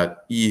 I think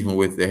that even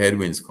with the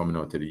headwinds coming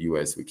out to the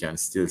US, we can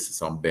still see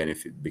some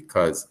benefit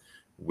because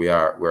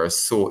we're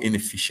so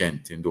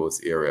inefficient in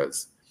those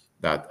areas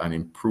that an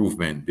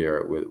improvement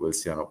there will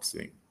see an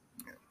upswing.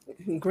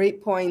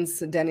 Great points,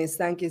 Dennis.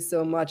 Thank you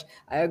so much.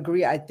 I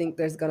agree. I think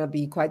there's going to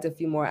be quite a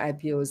few more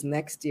IPOs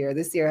next year.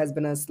 This year has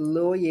been a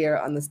slow year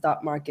on the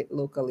stock market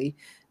locally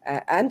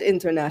and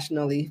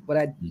internationally.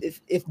 But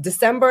if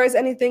December is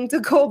anything to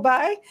go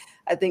by,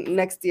 I think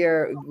next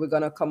year we're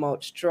going to come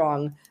out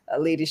strong.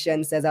 Lady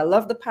Shen says, I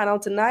love the panel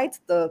tonight.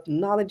 The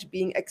knowledge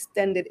being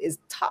extended is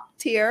top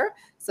tier.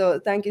 So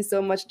thank you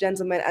so much,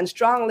 gentlemen. And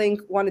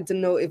StrongLink wanted to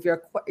know if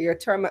your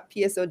term at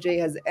PSOJ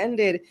has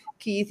ended.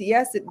 Keith,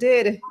 yes, it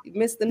did. You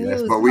missed the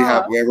news. But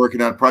we're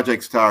working on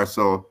Project Star,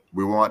 so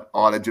we want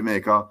all of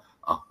Jamaica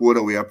a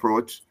whole-away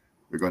approach.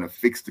 We're going to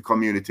fix the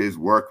communities,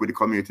 work with the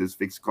communities,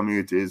 fix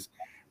communities,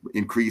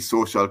 increase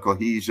social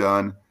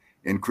cohesion,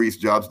 increase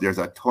jobs. There's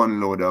a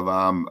ton load of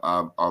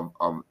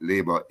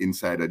labor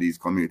inside of these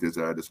communities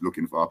that are just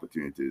looking for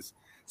opportunities.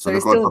 So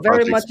you're still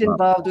very much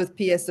involved with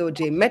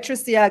PSOJ. Metro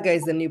Siaga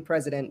is the new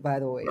president, by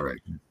the way. All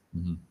right.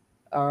 Mm-hmm.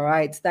 All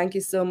right. Thank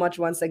you so much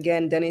once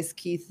again, Dennis,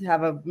 Keith.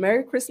 Have a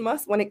Merry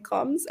Christmas when it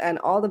comes and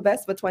all the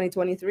best for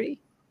 2023.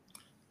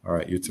 All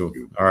right. You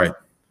too. All right.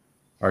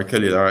 All right,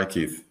 Kelly. All right,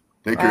 Keith.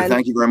 Take care.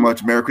 Thank you very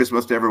much. Merry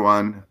Christmas to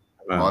everyone.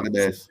 All the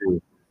best.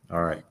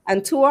 All right.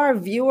 And to our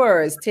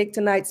viewers, take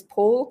tonight's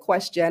poll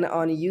question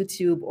on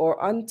YouTube or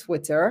on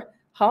Twitter.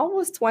 How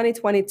was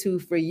 2022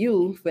 for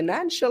you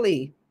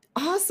financially?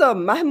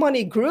 Awesome. My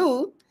money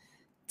grew.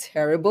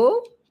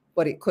 Terrible,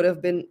 but it could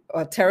have been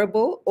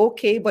terrible.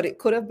 Okay, but it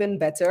could have been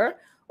better.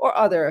 Or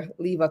other,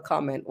 leave a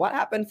comment. What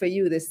happened for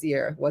you this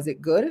year? Was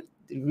it good?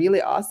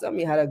 Really awesome?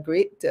 You had a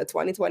great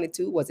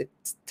 2022. Was it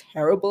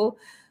terrible?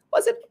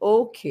 Was it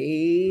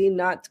okay?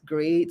 Not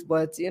great,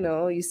 but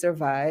you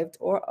survived.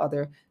 Or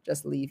other,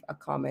 just leave a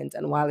comment.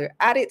 And while you're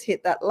at it,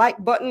 hit that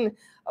like button.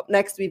 Up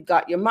next, we've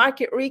got your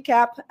market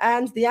recap,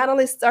 and the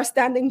analysts are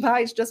standing by.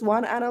 It's just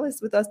one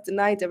analyst with us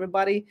tonight.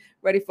 Everybody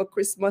ready for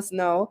Christmas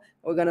now?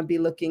 We're going to be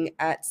looking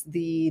at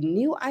the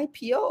new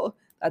IPO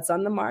that's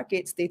on the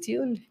market. Stay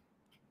tuned.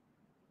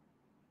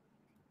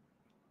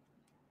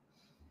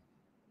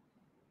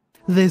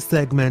 This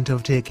segment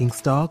of Taking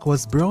Stock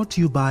was brought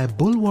to you by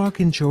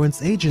Bulwark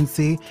Insurance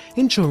Agency,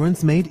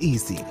 insurance made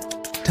easy.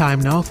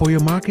 Time now for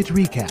your market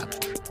recap.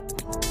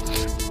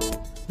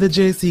 The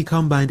JC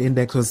Combined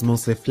Index was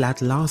mostly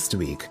flat last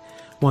week.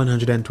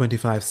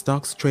 125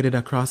 stocks traded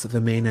across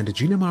the main and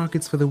junior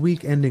markets for the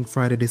week ending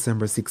Friday,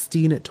 December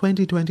 16,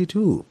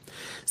 2022.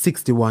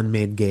 61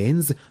 made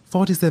gains,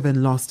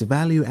 47 lost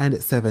value,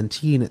 and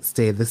 17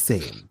 stayed the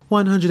same.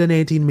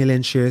 118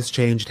 million shares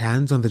changed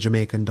hands on the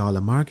Jamaican dollar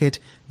market,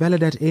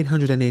 valued at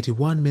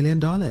 $881 million.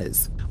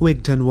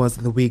 Wigton was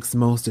the week's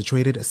most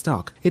traded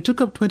stock. It took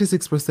up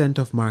 26%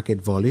 of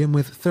market volume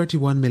with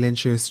 31 million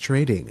shares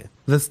trading.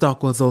 The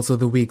stock was also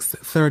the week's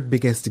third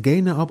biggest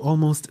gainer, up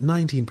almost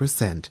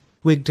 19%.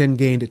 Wigton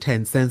gained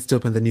 10 cents to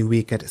open the new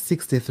week at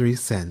 63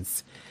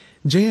 cents.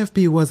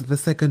 JFP was the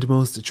second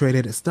most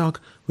traded stock,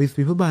 with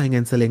people buying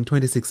and selling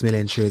 26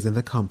 million shares in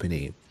the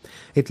company.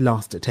 It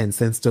lost 10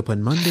 cents to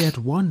open Monday at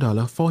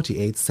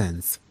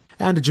 $1.48.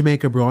 And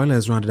Jamaica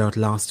Broilers rounded out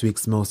last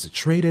week's most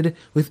traded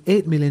with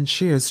 8 million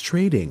shares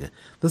trading.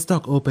 The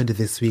stock opened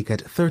this week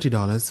at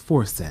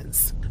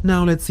 $30.04.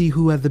 Now let's see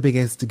who had the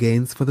biggest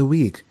gains for the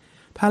week.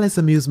 Palace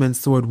Amusements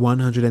soared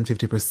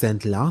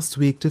 150% last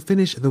week to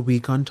finish the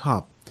week on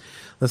top.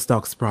 The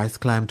stock's price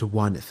climbed to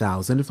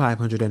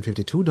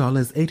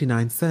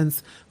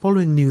 $1,552.89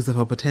 following news of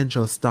a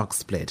potential stock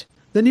split.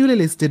 The newly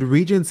listed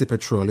Regency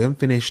Petroleum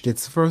finished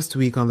its first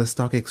week on the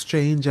stock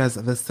exchange as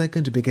the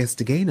second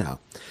biggest gainer.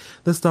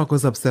 The stock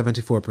was up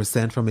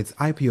 74% from its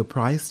IPO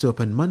price to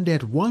open Monday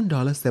at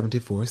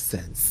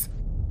 $1.74.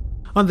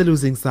 On the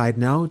losing side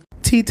now,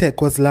 T-Tech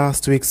was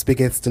last week's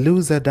biggest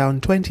loser, down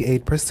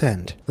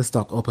 28%. The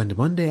stock opened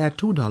Monday at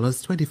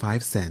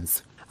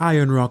 $2.25.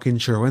 Iron Rock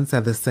Insurance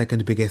had the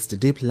second biggest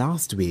dip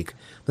last week.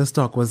 The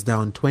stock was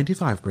down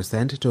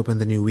 25% to open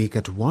the new week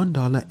at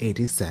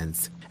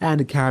 $1.80.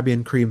 And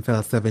Caribbean Cream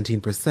fell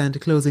 17%,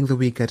 closing the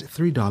week at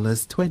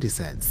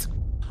 $3.20.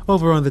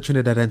 Over on the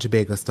Trinidad and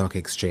Tobago Stock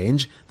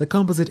Exchange, the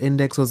composite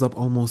index was up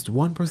almost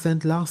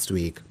 1% last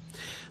week.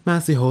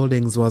 Massey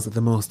Holdings was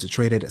the most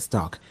traded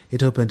stock.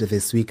 It opened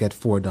this week at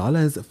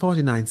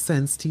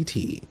 $4.49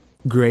 TT.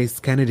 Grace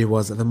Kennedy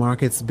was the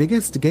market's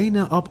biggest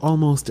gainer, up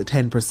almost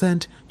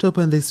 10% to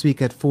open this week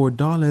at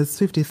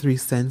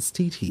 $4.53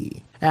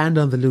 TT. And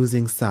on the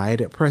losing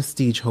side,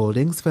 Prestige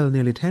Holdings fell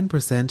nearly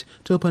 10%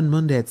 to open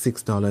Monday at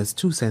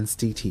 $6.02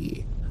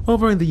 TT.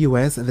 Over in the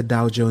US, the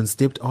Dow Jones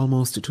dipped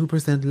almost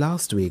 2%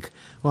 last week,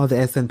 while the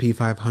S&P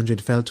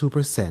 500 fell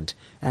 2%,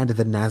 and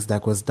the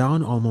Nasdaq was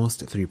down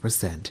almost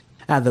 3%.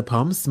 At the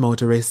pumps,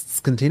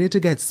 motorists continued to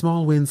get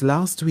small wins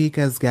last week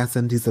as gas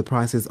and diesel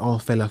prices all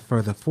fell a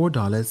further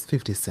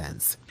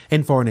 $4.50.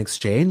 In foreign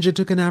exchange, it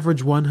took an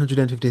average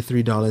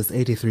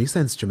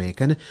 $153.83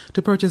 Jamaican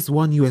to purchase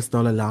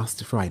 $1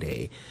 last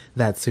Friday.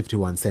 That's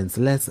 51 cents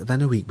less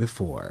than a week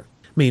before.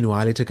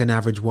 Meanwhile, it took an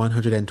average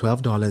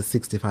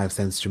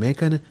 $112.65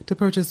 Jamaican to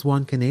purchase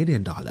 $1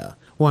 Canadian.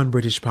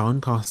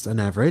 £1 cost an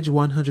average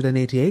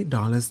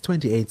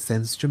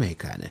 $188.28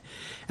 Jamaican.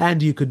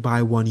 And you could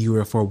buy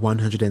 €1 for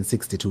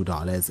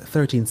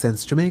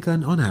 $162.13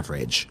 Jamaican on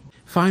average.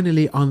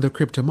 Finally, on the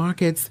crypto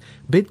markets,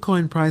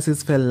 Bitcoin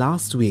prices fell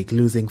last week,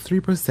 losing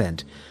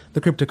 3%.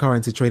 The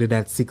cryptocurrency traded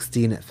at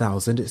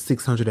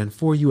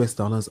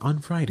 $16,604 on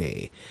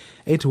Friday.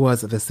 It was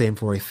the same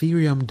for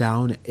Ethereum,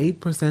 down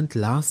 8%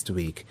 last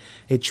week.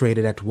 It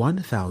traded at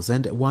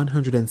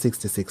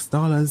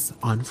 $1,166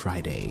 on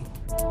Friday.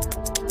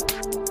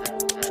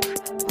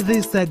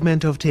 This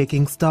segment of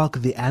Taking Stock,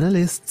 The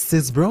Analysts,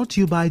 is brought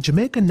to you by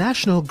Jamaica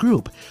National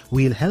Group.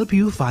 We'll help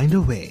you find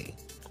a way.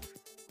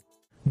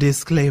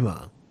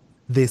 Disclaimer: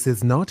 this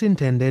is not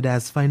intended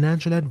as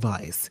financial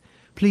advice.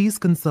 Please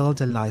consult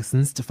a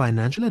licensed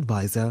financial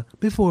advisor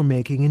before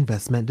making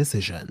investment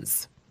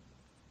decisions.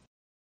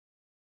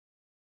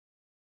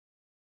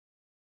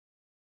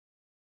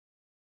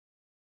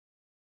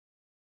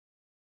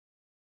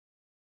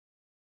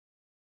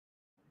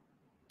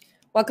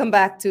 Welcome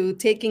back to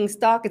Taking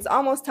Stock. It's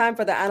almost time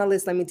for the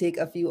analyst. Let me take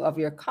a few of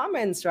your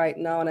comments right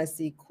now, and I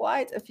see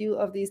quite a few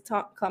of these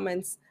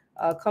comments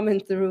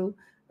coming through.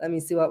 Let me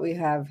see what we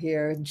have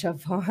here.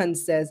 Javon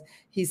says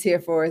he's here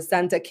for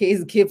Santa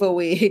K's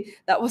giveaway.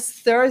 That was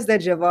Thursday,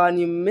 Javon.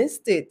 You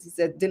missed it. He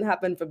said it didn't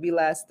happen for me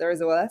last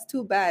Thursday. Well, that's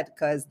too bad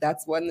because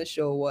that's when the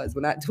show was. We're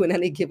not doing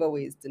any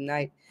giveaways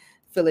tonight.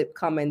 Philip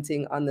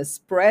commenting on the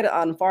spread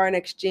on foreign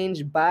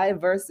exchange buy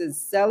versus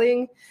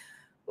selling.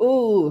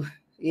 Ooh,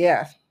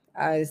 yeah.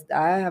 I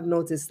have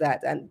noticed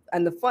that, and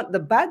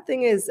the bad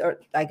thing is, or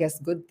I guess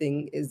good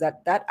thing is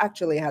that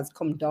actually has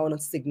come down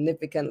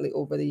significantly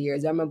over the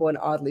years. I remember when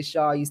Audley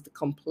Shaw used to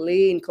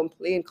complain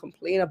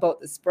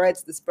about the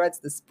spreads.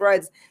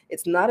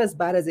 It's not as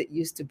bad as it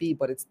used to be,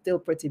 but it's still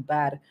pretty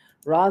bad.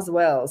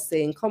 Roswell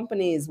saying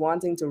companies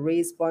wanting to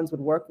raise funds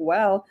would work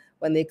well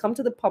when they come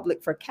to the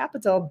public for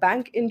capital.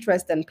 Bank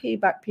interest and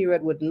payback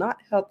period would not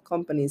help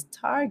companies'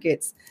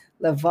 targets.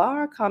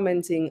 LeVar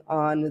commenting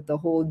on the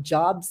whole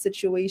job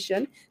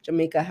situation.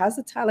 Jamaica has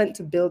the talent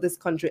to build this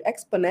country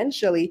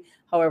exponentially.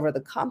 However,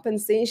 the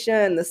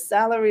compensation, the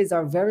salaries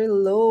are very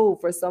low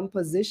for some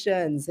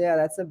positions. Yeah,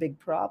 that's a big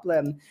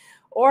problem.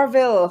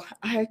 Orville,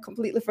 I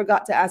completely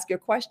forgot to ask your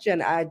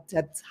question. I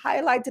had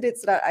highlighted it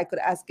so that I could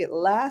ask it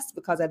last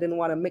because I didn't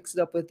want to mix it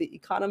up with the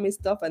economy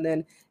stuff, and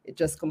then it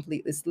just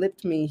completely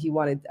slipped me. He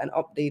wanted an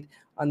update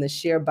on the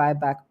share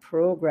buyback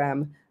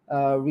program.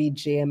 Read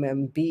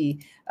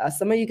JMMB.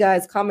 Some of you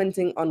guys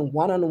commenting on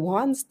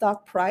one-on-one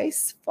stock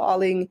price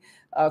falling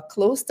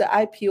close to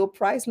IPO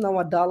price, now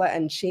 $1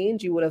 and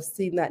change. You would have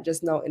seen that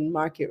just now in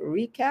market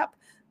recap.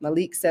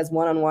 Malik says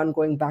one-on-one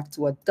going back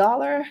to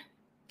 $1.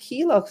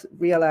 Kilo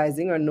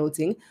realizing or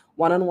noting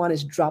one-on-one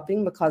is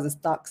dropping because the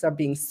stocks are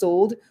being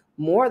sold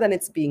more than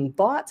it's being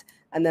bought.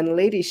 And then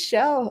Lady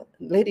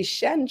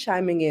Shen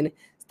chiming in,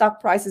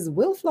 stock prices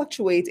will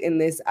fluctuate in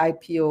this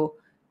IPO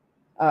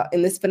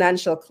in this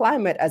financial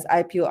climate. As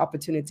IPO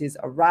opportunities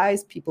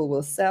arise, people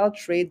will sell,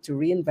 trade to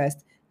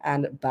reinvest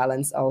and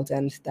balance out.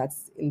 And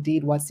that's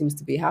indeed what seems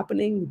to be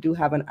happening. We do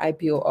have an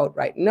IPO out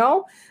right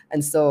now.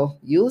 And so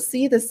you'll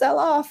see the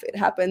sell-off. It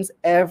happens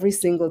every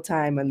single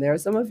time. And there are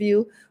some of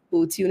you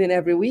who tune in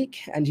every week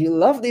and you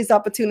love these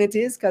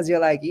opportunities because you're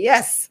like,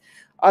 yes,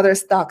 other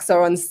stocks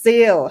are on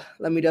sale.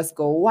 Let me just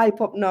go wipe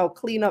up now,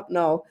 clean up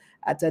now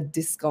at a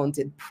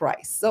discounted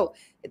price. So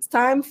it's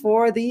time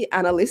for the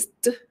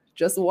analyst.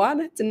 Just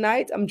one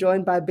tonight. I'm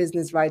joined by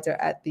business writer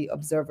at the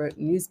Observer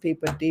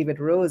newspaper, David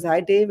Rose.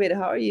 Hi, David.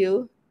 How are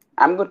you?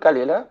 I'm good,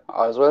 Kalila.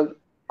 All's well.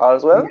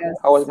 All's well. Yes,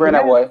 how was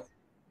Brenna Boy?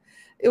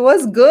 It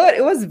was good.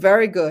 It was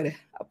very good.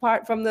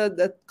 Apart from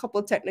the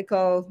couple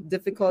technical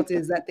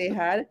difficulties that they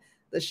had,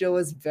 the show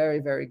was very,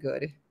 very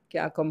good.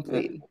 Can't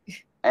complain.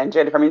 And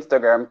Jenny from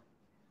Instagram.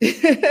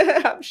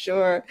 I'm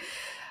sure.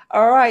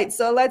 All right,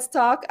 so let's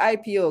talk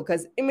IPO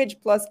because Image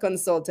Plus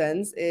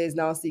Consultants is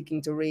now seeking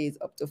to raise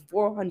up to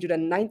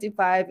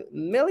 $495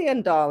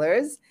 million.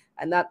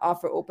 And that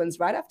offer opens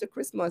right after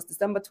Christmas,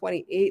 December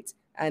 28th,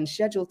 and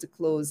scheduled to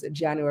close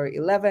January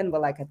 11. But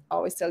like I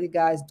always tell you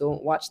guys,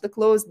 don't watch the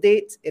close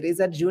date. It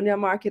is a junior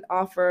market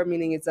offer,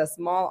 meaning it's a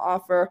small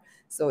offer,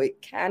 so it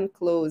can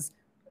close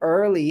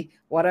early.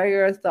 What are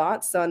your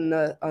thoughts on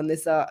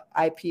this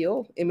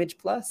IPO, Image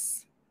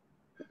Plus?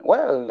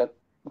 Well,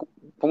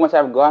 from what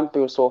I've gone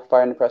through so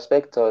far in the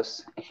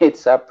prospectus,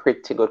 it's a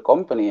pretty good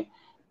company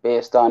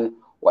based on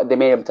what they've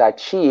been able to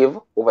achieve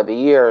over the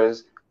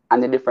years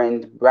and the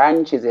different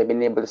branches they've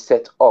been able to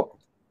set up.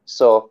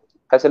 So,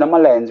 consider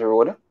Malines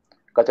Road,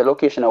 got a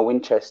location of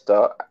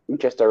Winchester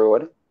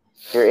Road.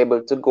 They're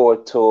able to go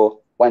to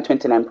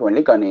 129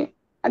 Poligony,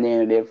 and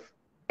then they've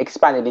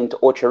expanded into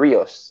Ocho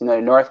Rios,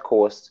 the North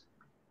Coast.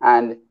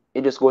 And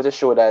it just goes to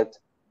show that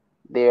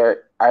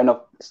there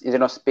is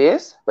enough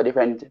space for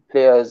different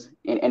players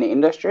in any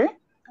industry,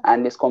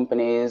 and this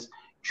company is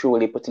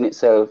truly putting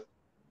itself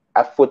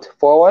a foot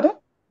forward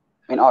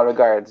in all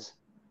regards.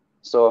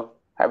 So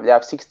they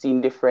have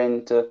 16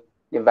 different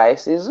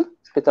devices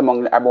split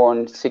among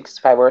around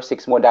 5 or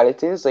 6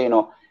 modalities. So,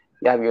 you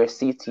have your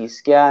CT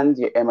scans,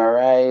 your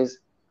MRIs,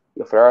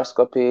 your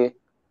fluoroscopy,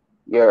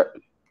 your,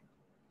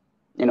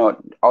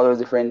 all those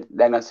different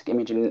diagnostic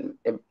imaging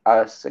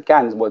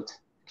scans. But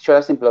short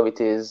and simple of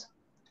it is,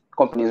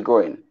 company is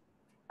growing.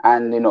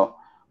 And,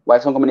 while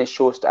some companies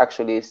chose to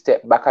actually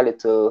step back a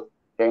little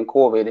during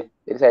COVID,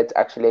 they decided to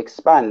actually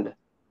expand.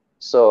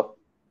 So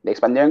they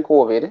expanded during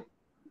COVID.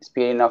 It's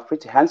paying off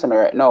pretty handsomely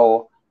right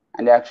now.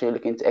 And they're actually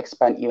looking to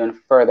expand even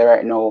further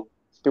right now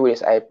through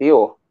this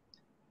IPO.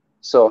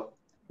 So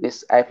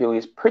this IPO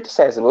is pretty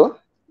sizable.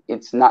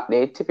 It's not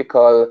the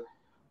typical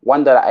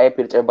 $1 IPO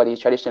that everybody is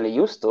traditionally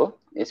used to.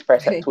 It's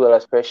priced at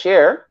 $2 per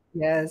share.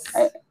 Yes.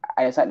 And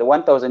it's not the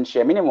 1,000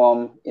 share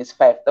minimum, it's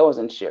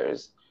 5,000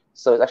 shares.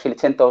 So it's actually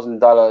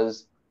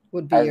 $10,000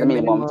 would be as your the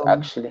minimum to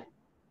actually.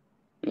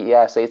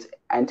 Yeah, so it's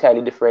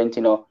entirely different,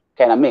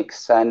 kind of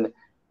mix. And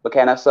we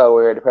kind of saw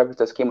where the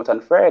prospectus came out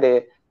on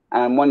Friday,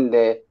 and on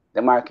Monday,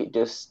 the market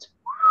just,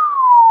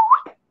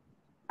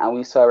 and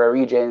we saw a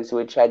Regence,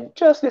 which had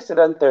just listed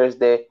on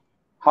Thursday,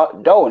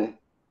 down.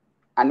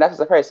 And that's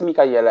the price,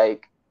 because you're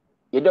like,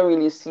 you don't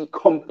really see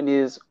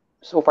companies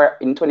so far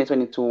in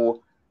 2022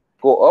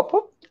 go up,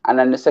 and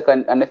on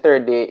the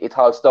third day, it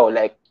halts down.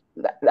 Like,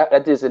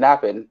 that doesn't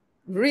happen.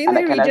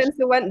 Really?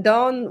 Regency went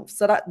down,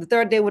 so that the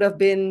third day would have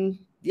been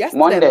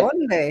yesterday,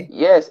 Monday.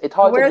 Yes, it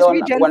halted down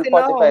at Regency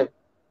 145. now?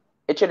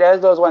 It should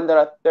have those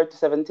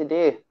 $1.37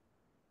 today.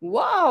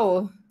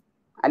 Wow.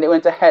 And it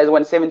went to highs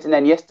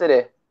 179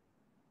 yesterday.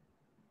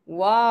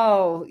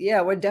 Wow.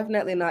 Yeah, we're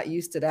definitely not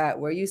used to that.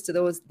 We're used to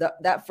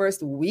that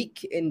first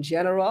week in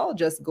general,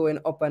 just going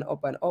up and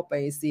up and up,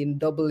 and you're seeing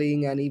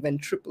doubling and even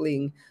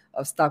tripling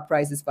of stock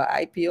prices for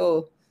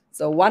IPO.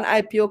 So one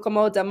IPO come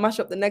out and mash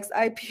up the next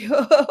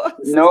IPO.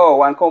 No,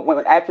 when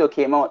IPO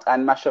came out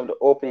and mashed up the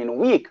opening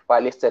week for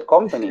a listed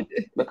company.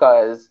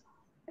 Because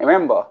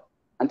remember,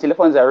 until the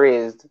funds are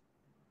raised,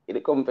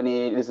 the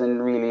company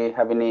doesn't really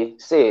have any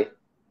say.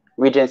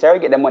 Regency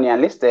already get the money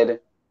unlisted.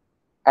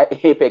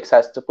 Apex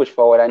has to push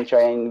forward and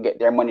try and get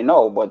their money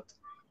now. But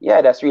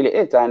yeah, that's really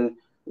it. And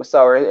we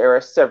saw there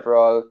were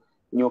several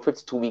new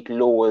 52-week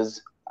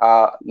lows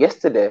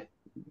yesterday,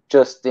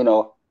 just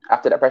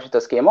after the pressure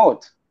test came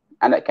out.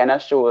 And that kind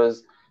of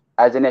shows,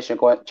 as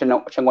Dinesh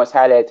Chung was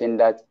highlighting,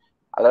 that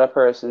a lot of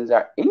persons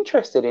are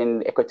interested in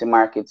the equity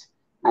markets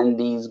and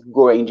these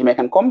growing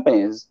Jamaican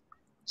companies.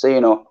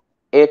 So,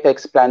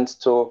 Apex plans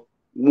to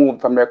move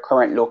from their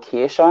current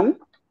location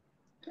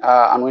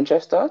on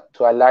Winchester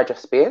to a larger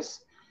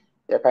space.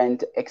 They're planning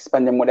to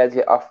expand the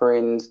modality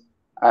offerings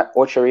at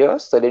Ocho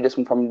Rios. So they just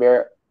moved from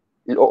their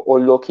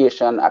old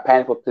location at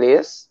Pineapple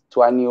Place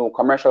to a new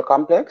commercial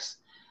complex.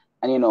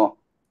 And,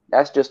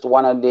 that's just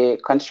one of the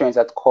constraints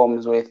that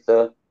comes with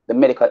the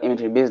medical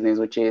imaging business,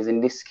 which is, in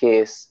this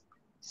case,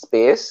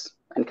 space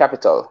and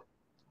capital.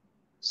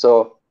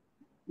 So,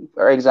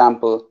 for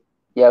example,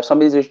 you have some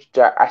businesses which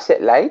are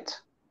asset light,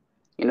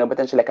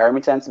 potentially like a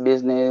remittance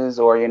business,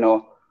 or,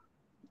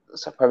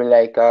 so probably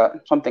like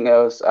something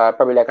else,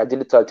 probably like a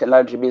digital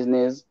technology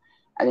business.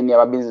 And then you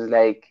have a business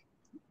like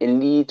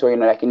Elite, or,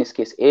 like in this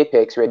case,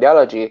 Apex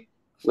Radiology,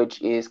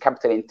 which is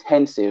capital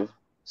intensive.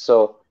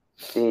 So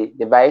the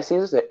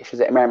devices, the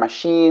MRI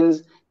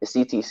machines, the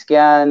CT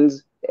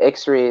scans, the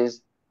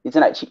X-rays, these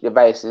are not cheap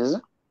devices,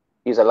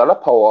 use a lot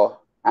of power,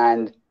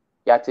 and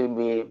you have to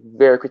be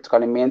very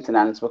critical in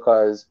maintenance,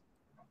 because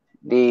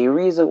the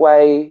reason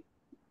why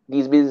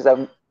these businesses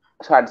have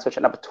had such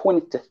an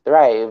opportunity to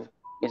thrive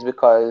is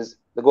because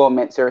the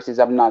government services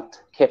have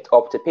not kept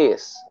up to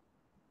pace.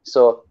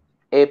 So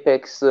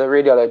Apex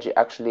Radiology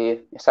actually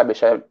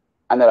established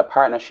another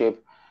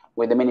partnership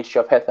with the Ministry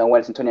of Health and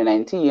Wellness in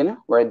 2019,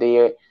 where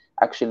they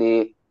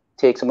actually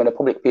take some of the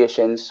public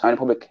patients on the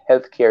public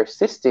healthcare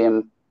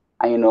system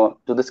and,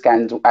 do the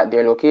scans at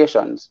their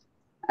locations.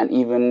 And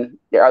even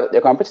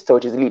their competitor,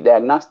 which is Elite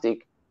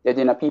Diagnostic, they're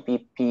doing a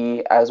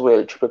PPP as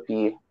well, triple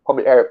P,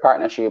 public-private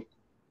partnership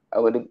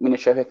with the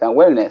Ministry of Health and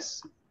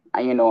Wellness.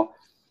 And,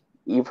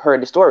 you've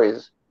heard the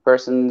stories.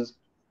 Persons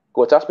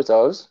go to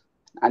hospitals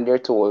and they're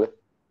told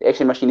the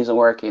X-ray machine isn't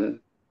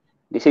working,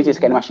 the CT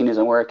scan machine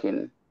isn't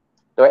working,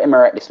 they're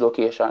MRI at this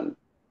location.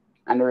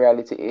 And the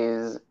reality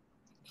is,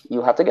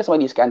 you have to get some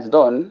of these scans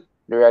done.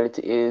 The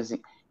reality is, you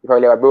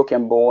probably have a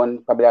broken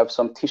bone, probably have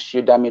some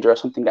tissue damage or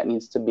something that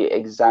needs to be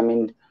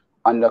examined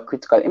under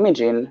critical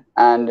imaging.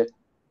 And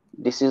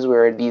this is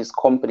where these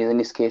companies, in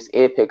this case,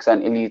 Apex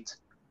and Elite,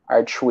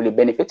 are truly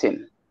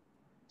benefiting.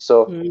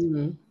 So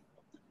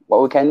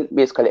what we can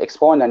basically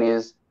expound on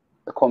is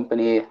the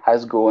company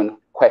has grown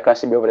quite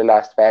considerably over the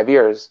last 5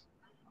 years.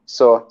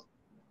 So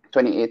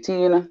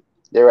 2018,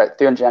 they were at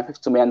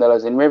 $352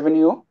 million in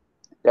revenue.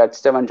 They're at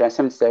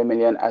 $777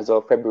 million as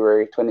of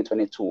February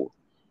 2022.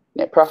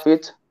 Net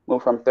profit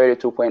moved from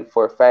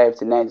 $32.45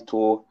 to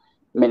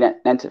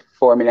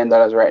 $94 million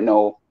right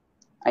now.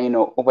 And,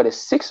 over the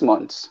 6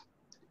 months,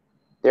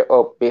 they're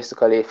up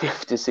basically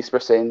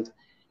 56%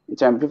 in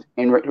terms of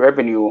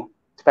revenue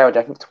to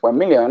 $554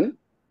 million.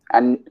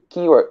 And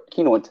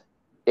keynote,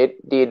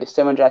 it did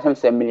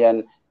 $777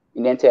 million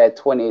in the entire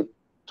 2020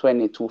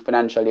 2022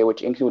 financial year,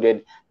 which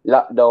included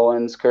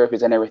lockdowns,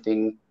 curfews, and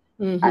everything.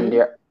 And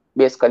they're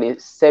basically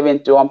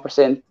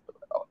 71%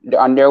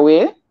 on their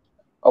way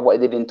of what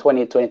they did in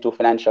 2022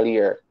 financial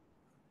year.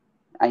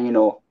 And, you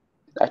know,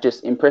 that's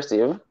just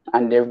impressive.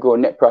 And they've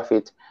grown net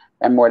profit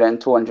by more than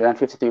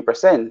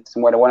 253%,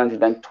 more than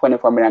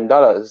 $124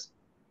 million,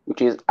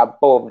 which is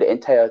above the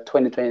entire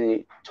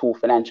 2022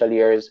 financial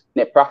year's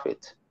net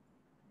profit.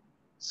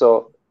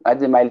 So I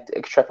did my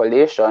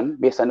extrapolation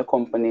based on the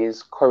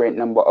company's current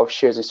number of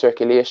shares in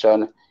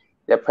circulation.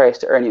 The price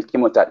to earnings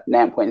came out at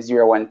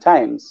 9.01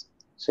 times.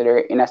 So they're,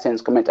 in a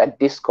sense, coming at a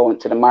discount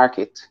to the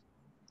market.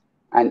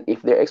 And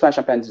if their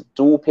expansion plans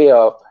do pay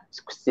off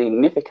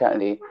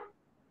significantly,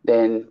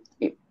 then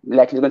it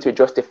likely is going to be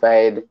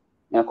justified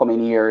in the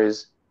coming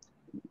years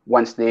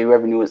once the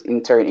revenues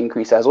in turn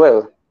increase as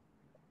well.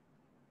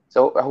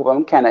 So I hope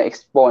I'm kind of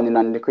expounding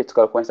on the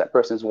critical points that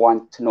persons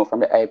want to know from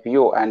the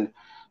IPO. And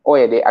oh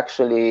yeah, they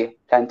actually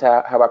plan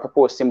to have a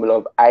proposed symbol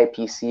of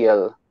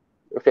IPCL,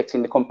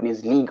 reflecting the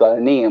company's legal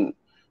name,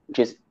 which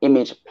is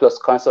Image Plus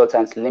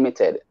Consultants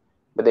Limited,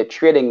 but the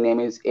trading name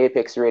is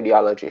Apex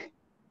Radiology.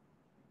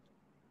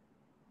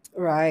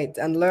 Right.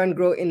 And Learn,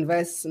 Grow,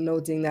 Invest,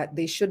 noting that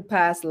they should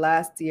pass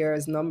last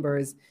year's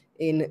numbers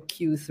in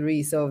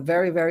Q3. So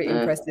very, very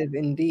impressive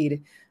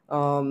indeed.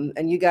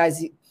 And you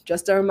guys,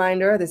 just a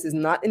reminder, this is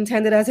not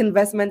intended as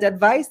investment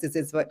advice. This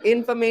is for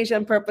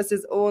information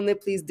purposes only.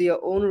 Please do your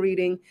own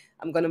reading.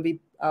 I'm going to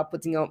be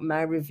putting out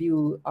my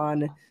review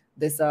on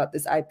this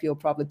IPO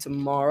probably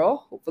tomorrow.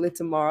 Hopefully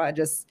tomorrow. I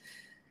just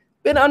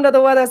been under the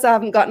weather, so I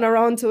haven't gotten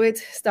around to it.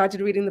 Started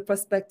reading the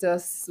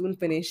prospectus, soon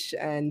finish,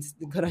 and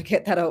gonna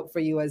get that out for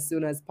you as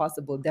soon as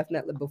possible.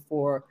 Definitely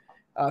before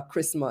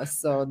Christmas.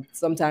 So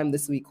sometime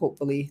this week,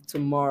 hopefully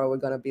tomorrow, we're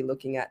gonna be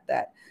looking at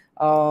that.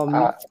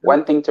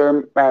 One thing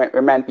to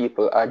remind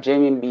people: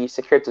 JMB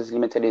Securities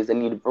Limited is the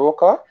lead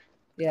broker.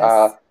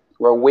 Yes.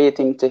 We're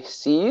waiting to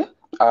see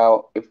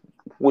if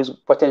who's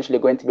potentially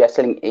going to be a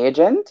selling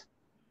agent,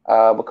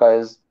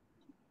 because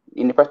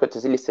in the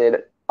prospectus it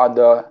listed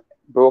other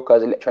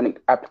brokers,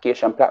 electronic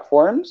application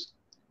platforms.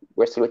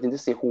 We're still waiting to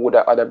see who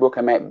the other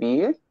broker might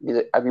be.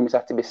 These agreements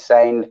have to be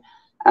signed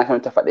and come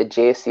to the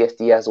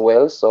JCSD as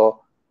well.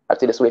 So I have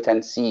to just wait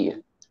and see.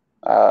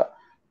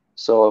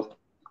 So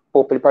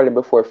hopefully probably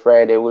before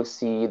Friday, we'll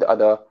see the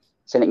other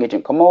selling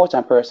agent come out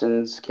and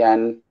persons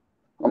can,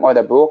 from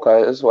other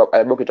brokers or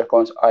other brokerage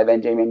accounts other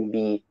than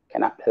JMB,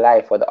 can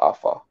apply for the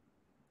offer.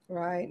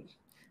 Right.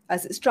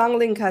 As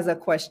StrongLink has a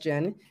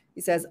question. He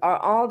says, are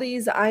all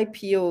these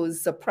IPOs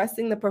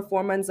suppressing the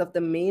performance of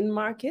the main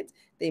market?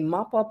 They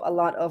mop up a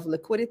lot of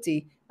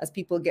liquidity. As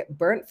people get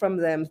burnt from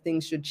them,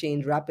 things should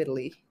change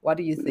rapidly. What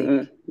do you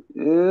think?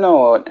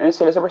 No,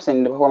 necessarily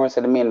suppressing the performance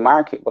of the main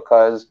market,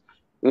 because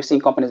we've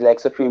seen companies like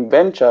Supreme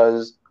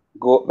Ventures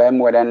go up by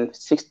more than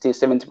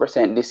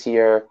 60-70% this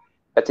year.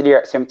 But today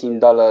at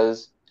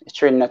 $17. It's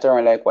trading at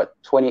around like what,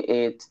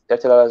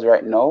 $28-$30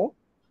 right now.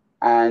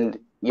 And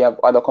you have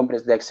other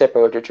companies like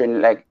Seppo, which are trading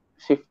like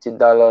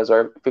 $50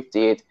 or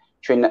 $58,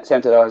 trading at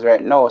 $70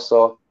 right now.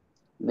 So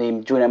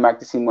the junior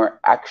market is seeing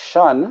more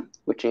action,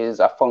 which is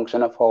a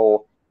function of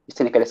how it's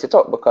technically set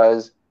up,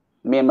 because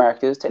the main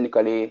market is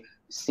technically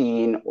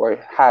seen or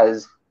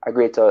has a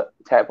greater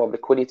type of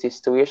liquidity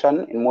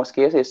situation in most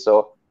cases.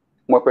 So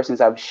more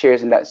persons have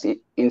shares in that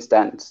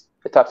instance.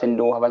 The top 10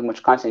 don't have as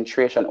much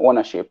concentration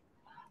ownership,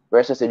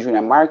 versus the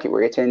junior market,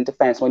 where you tend to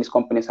find some of these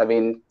companies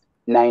having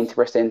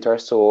 90% or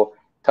so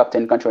top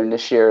 10 controlling the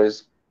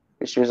shares,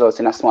 which results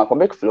in a small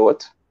public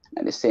float.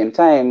 At the same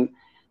time,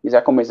 these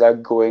are companies that are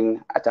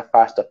growing at a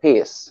faster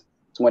pace.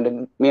 So when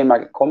the main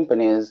market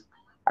companies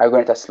are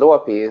going at a slower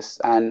pace,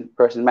 and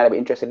persons might be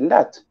interested in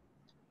that.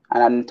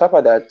 And on top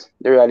of that,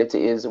 the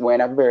reality is we're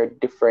in a very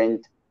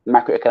different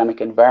macroeconomic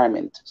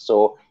environment.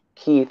 So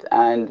Keith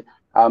and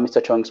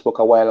Mr. Chung spoke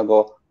a while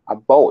ago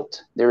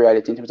about the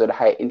reality in terms of the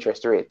high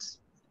interest rates.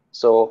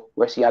 So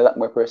we're seeing a lot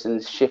more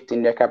persons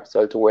shifting their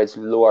capital towards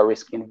lower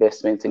risk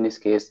investments, in this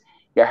case,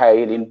 your high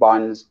yielding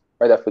bonds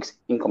or the fixed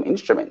income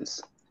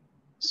instruments.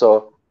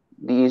 So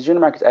these junior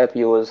market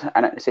IPOs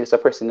are not necessarily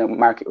suppressing the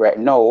market right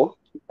now,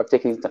 of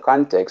taking into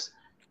context,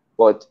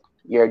 but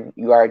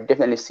you are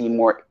definitely seeing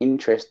more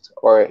interest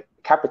or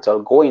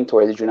capital going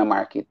towards the junior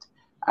market.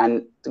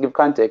 And to give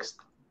context,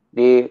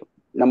 the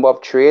number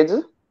of trades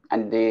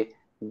and the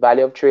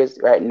value of trades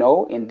right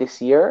now in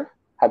this year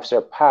have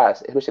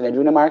surpassed, especially in the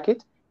junior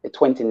market, the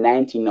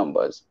 2019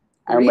 numbers.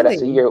 I remember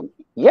that's a year.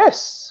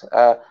 Yes,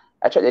 I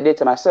checked the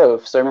data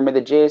myself. So remember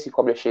the JSE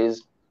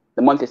publishes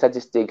the monthly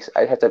statistics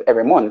at the end of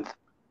every month.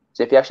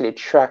 So if you actually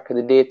track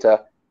the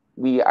data,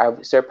 we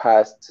have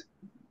surpassed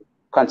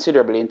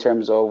considerably in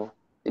terms of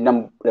the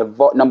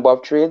number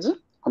of trades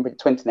compared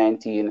to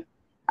 2019,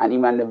 and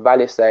even on the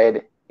value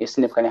side is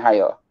significantly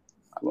higher.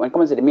 When it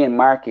comes to the main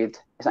market,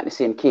 it's not the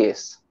same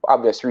case for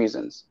obvious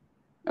reasons.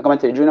 When it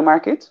comes to the junior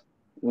market,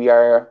 we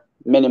are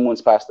many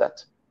months past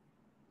that.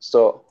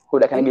 So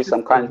hope that can give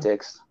some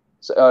context.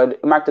 So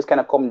the market has kind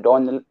of come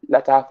down the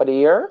latter half of the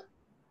year.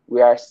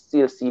 We are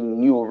still seeing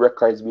new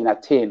records being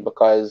attained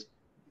because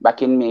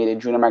back in May, the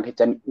junior market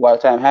hit an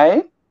all-time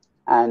high,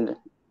 and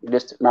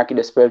this market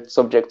is still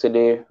subject to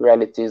the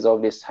realities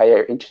of this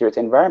higher interest rate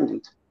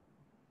environment.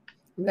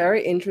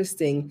 Very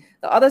interesting.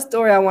 The other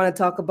story I want to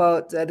talk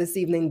about this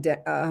evening,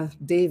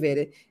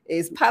 David,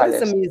 is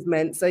Palace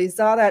Amusement. So you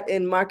saw that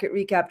in Market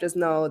Recap just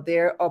now.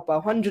 They're up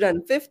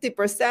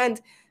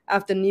 150%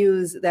 after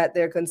news that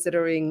they're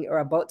considering or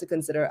about to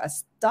consider a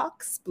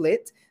stock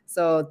split.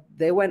 So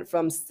they went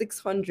from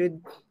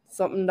 $600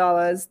 something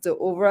to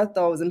over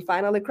 $1,000,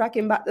 finally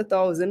cracking back the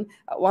 $1,000.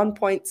 At one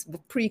point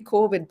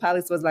pre-COVID,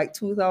 Palace was like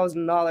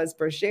 $2,000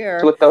 per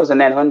share.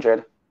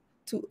 2,900.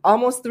 To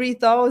almost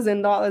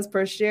 $3,000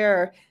 per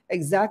share.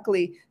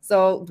 Exactly.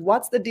 So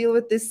what's the deal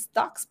with this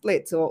stock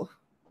split? So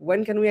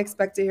when can we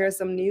expect to hear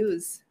some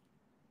news?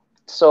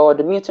 So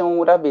the meeting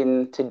would have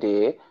been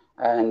today,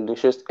 and we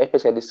should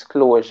expect a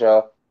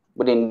disclosure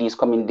within these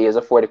coming days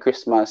before the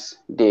Christmas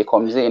day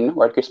comes in,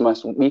 or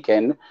Christmas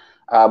weekend.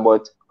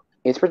 But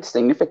it's pretty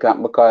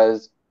significant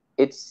because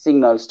it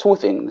signals two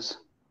things.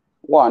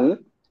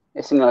 One,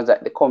 it signals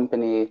that the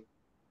company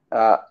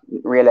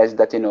realized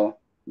that,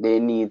 they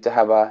need to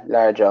have a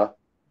larger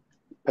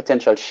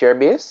potential share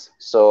base.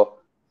 So,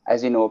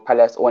 as you know,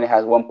 Palace only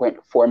has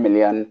 1.4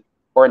 million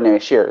ordinary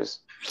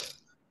shares.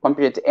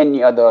 Compared to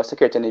any other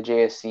security in the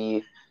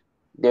JSE,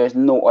 there's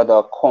no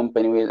other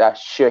company with a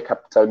share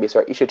capital base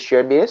or issued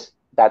share base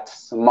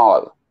that's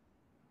small.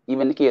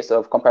 Even in the case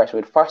of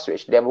comparison with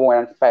Fosrich, they have more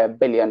than 5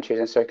 billion shares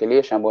in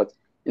circulation, but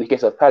in the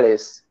case of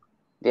Palace,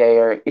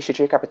 their issued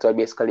share capital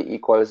basically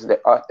equals the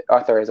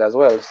authors as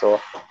well. So,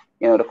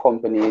 the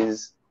company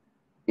is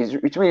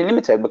it's really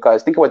limited,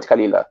 because think about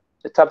Kalila.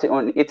 The top 10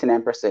 only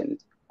 89%,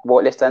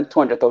 about less than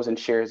 200,000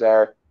 shares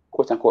are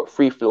quote unquote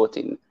free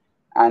floating.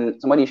 And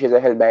some of these shares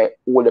are held by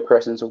older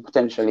persons who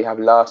potentially have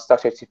lost stock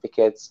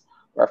certificates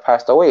or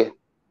passed away.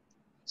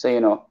 So,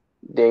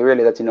 they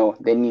realize that,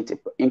 they need to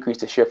increase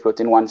the share float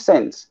in one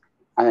sense.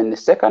 And in the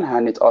second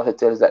hand, it also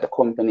tells that the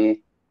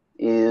company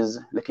is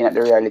looking at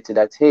the reality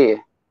that, hey,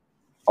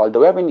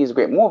 although we're having these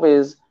great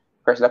movies,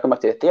 persons that come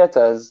back to the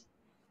theaters,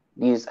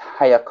 these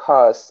higher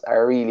costs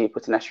are really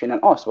putting a strain on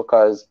us,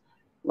 because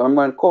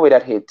remember when COVID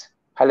had hit,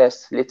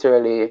 Palace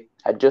literally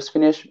had just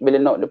finished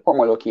building out the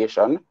Portmore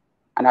location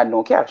and had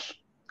no cash.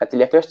 Until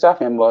left their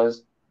staff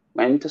members,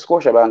 went to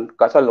Scotiabank,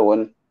 got a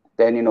loan,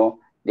 then,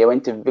 they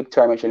went to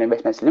Victoria Mutual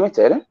Investments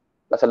Limited,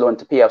 got a loan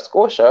to pay off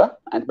Scotia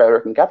and buy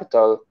working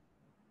capital,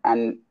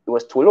 and it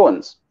was two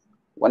loans.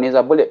 One is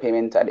a bullet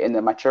payment at the end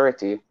of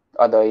maturity, the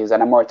other is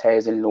an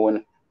amortizing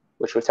loan,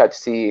 which we'll start to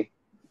see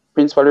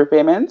principal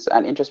repayments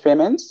and interest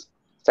payments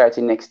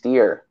starting next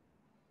year.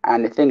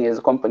 And the thing is,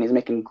 the company is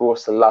making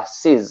gross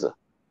losses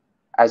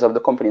as of the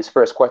company's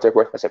first quarter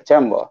report for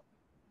September.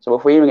 So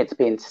before you even get to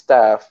paying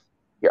staff,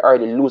 you're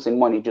already losing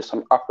money just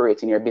from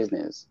operating your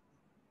business.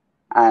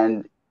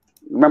 And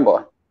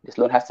remember, this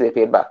loan has to be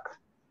paid back,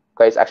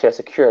 because it's actually a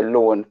secure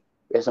loan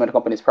with some of the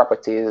company's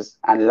properties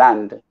and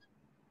land.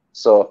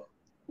 So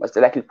what's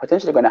likely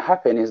potentially going to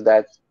happen is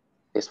that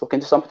they spoke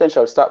to some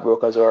potential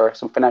stockbrokers or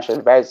some financial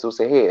advisors who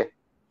say, hey,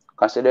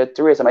 consider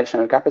to raise some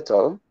additional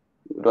capital.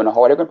 We don't know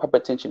how they're going to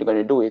potentially going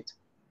to do it,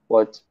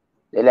 but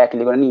they're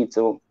likely going to need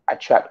to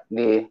attract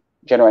the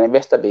general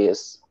investor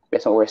base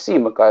based on what we're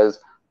seeing, because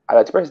a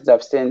lot of persons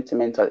have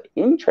sentimental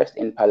interest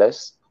in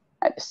Palace.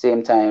 At the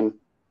same time,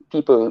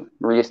 people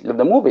really love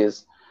the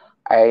movies.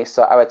 I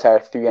saw Avatar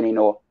 3 and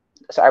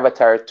so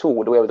Avatar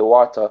 2, The Way of the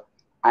Water,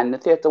 and the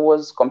theater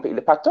was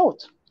completely packed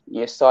out.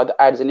 You saw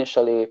the ads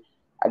initially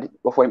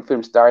before the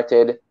film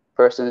started,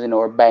 persons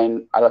were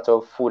buying a lot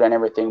of food and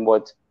everything,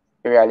 but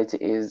the reality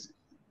is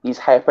these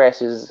high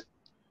prices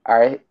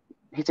are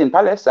hitting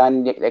Palace,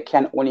 and they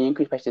can only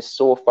increase prices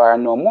so far,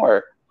 no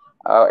more.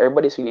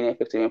 Everybody's feeling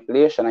effective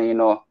inflation,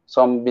 and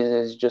some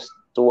businesses just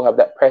don't have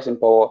that pricing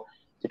power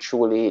to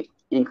truly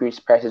increase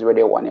prices where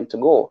they want them to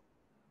go.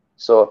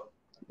 So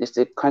this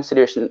the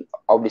consideration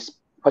of this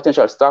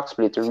potential stock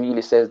split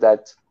really says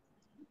that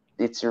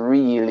it's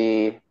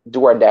really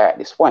do or die at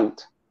this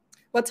point.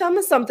 Well, tell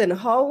me something.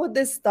 How would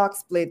this stock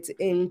split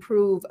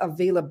improve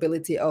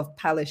availability of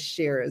Palace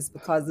shares?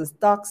 Because the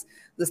stocks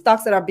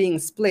that are being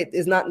split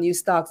is not new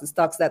stocks, the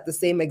stocks that the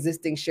same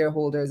existing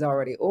shareholders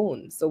already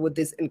own. So would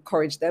this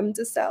encourage them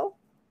to sell?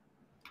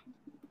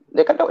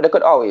 They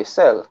could always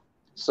sell.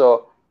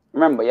 So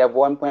remember, you have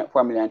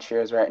 1.4 million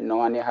shares right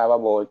now, and you have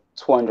about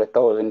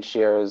 200,000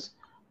 shares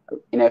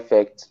in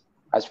effect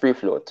as free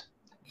float.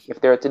 If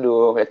they were to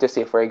do, let's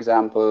say, for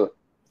example,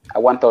 a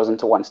 1,000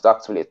 to 1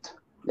 stock split,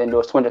 then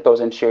those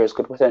 200,000 shares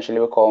could potentially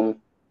become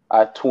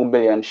 2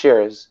 billion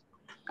shares,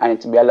 and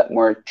it to be a lot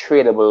more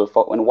tradable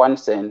in one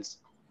sense.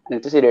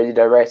 And to say they did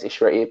a rights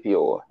issue or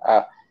APO,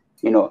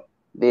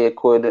 they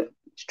could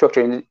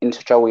structure it in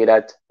such a way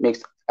that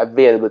makes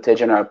available to the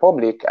general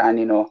public, and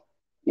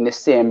in the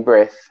same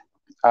breath,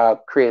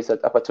 creates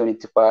that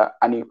opportunity for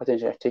a new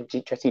potential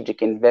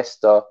strategic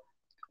investor.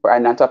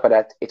 And on top of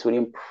that, it would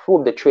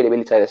improve the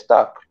tradability of the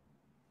stock,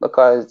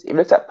 because if you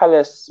look at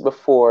Palace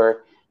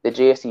before the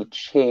JSE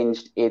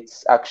changed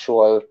its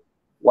actual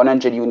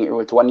 100 unit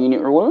rule to 1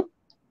 unit rule,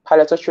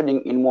 Palace was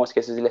trading in most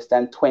cases less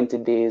than 20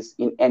 days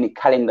in any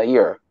calendar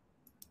year.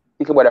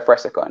 Think about it for a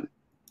second.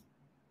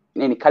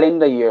 In any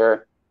calendar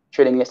year,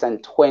 trading less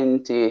than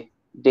 20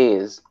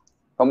 days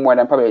for more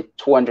than probably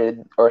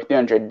 200 or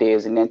 300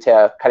 days in the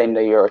entire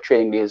calendar year or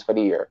trading days for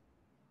the year.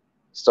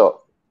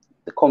 So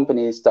the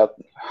company's stock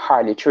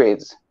hardly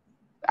trades.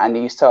 And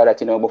you saw that,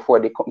 before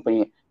the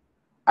company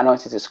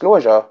announced its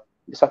disclosure,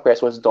 the stock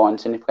price was down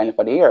significantly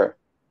for the year.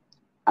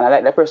 And I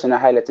like that person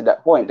that highlighted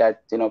that point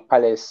that,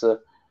 Palace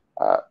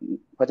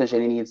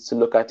potentially needs to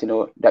look at,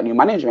 that new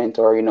management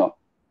or,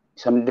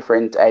 some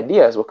different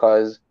ideas,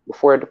 because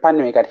before the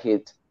pandemic had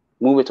hit,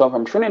 Movietone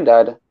from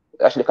Trinidad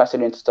actually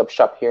considering to stop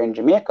shop here in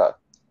Jamaica.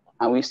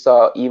 And we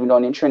saw even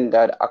down in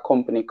Trinidad a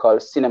company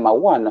called Cinema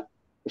One,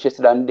 which is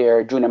on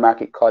their junior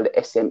market called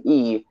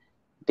SME.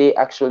 They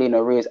actually,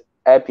 raised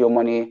IPO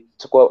money,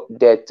 took out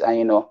debt,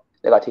 and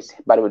they got hit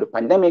bad with the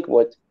pandemic,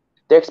 but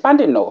they're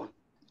expanding now.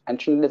 And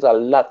Trinidad is a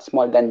lot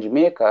smaller than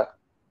Jamaica,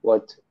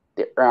 but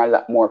they earn a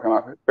lot more from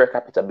a per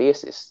capita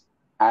basis.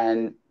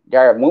 And they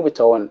are a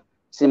Movietone.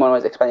 Cinema One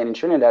was expanding in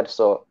Trinidad,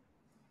 so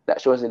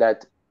that shows you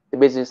that the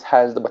business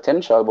has the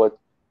potential, but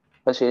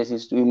potentially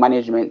needs to be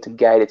management to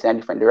guide it in a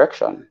different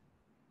direction.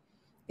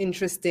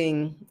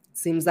 Interesting.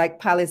 Seems like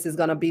Palace is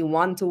going to be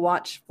one to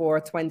watch for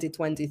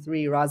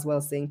 2023.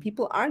 Roswell saying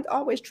people aren't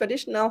always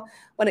traditional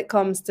when it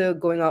comes to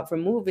going out for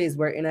movies.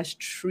 We're in a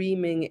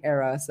streaming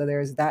era, so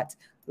there's that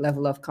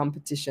level of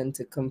competition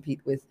to compete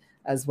with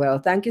as well.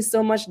 Thank you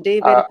so much,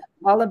 David.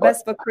 All the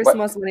best for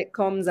Christmas when it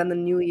comes and the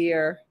new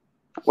year.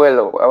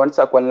 Well, I want to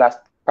talk one last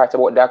part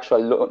about the actual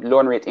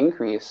loan rate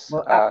increase.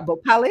 But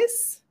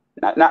Palace?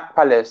 Not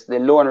Palace, the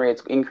loan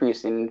rate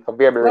increase for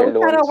variable rate loans.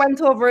 We kind of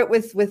went over it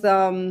with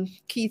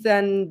Keith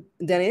and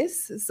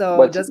Dennis,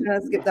 so just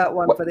gonna skip that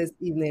one for this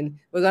evening.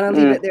 We're gonna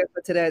leave it there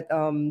for today,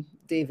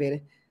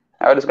 David.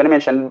 I was just gonna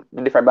mention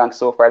the different banks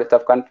so far that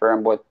have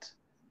confirmed, but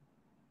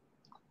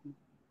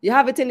you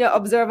have it in your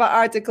Observer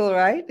article,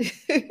 right?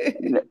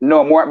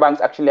 No, more banks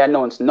actually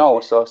announced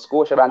now. So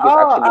Scotiabank is actually.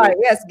 All right,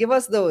 yes, give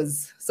us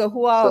those. So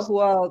who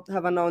all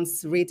have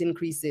announced rate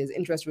increases,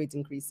 interest rate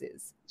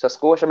increases? So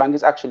Scotiabank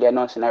is actually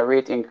announcing a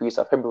rate increase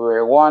of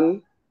February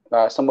 1.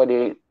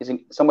 Somebody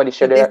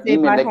shared their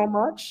email. By how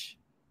much?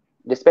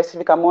 The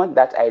specific amount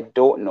that I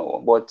don't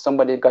know, but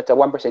somebody got a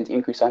 1%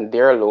 increase on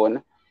their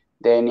loan.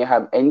 Then you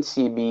have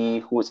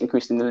NCB, who's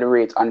increasing the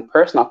rate on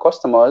personal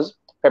customers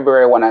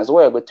February 1 as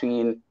well,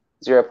 between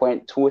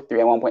 0.23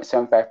 and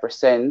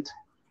 1.75%.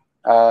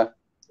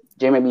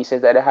 JMB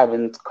says that they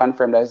haven't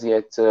confirmed as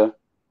yet the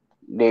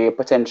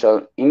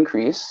potential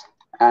increase,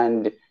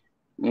 and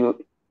we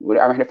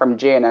haven't heard from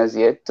JN as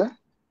yet.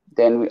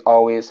 Then we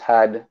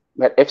had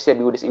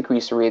FCIB with this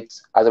increased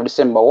rates as of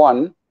December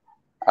 1,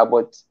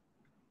 but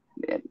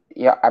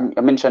yeah,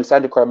 I mentioned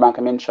Sagicor Bank,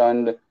 I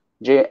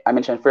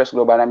mentioned First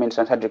Global, I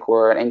mentioned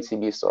Sagicor and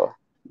NCB. So,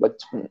 but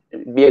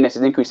BNS is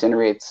increasing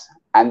rates,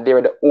 and they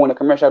were the only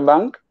commercial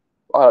bank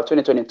out of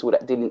 2022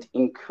 that didn't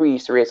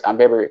increase rates on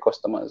February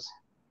customers.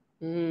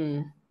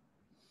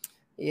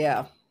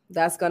 Yeah,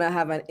 that's going to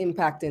have an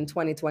impact in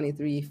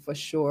 2023 for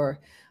sure.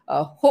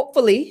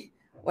 Hopefully,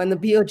 when the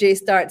BOJ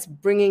starts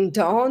bringing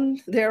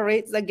down their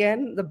rates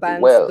again, the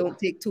banks don't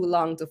take too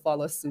long to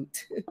follow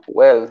suit.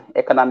 Well,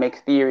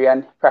 economic theory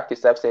and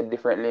practice have said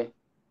differently.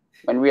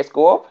 When rates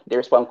go up, they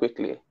respond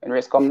quickly. When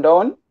rates come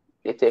down,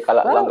 they take a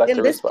lot longer to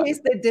respond. In this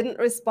case, they didn't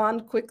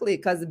respond quickly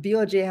because the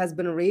BOJ has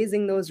been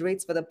raising those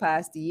rates for the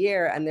past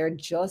year, and they're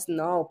just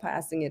now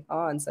passing it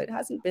on. So it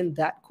hasn't been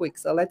that quick.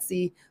 So let's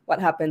see what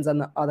happens on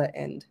the other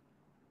end.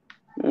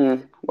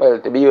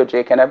 Well, the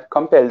BOJ can have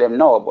compelled them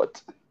now,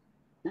 but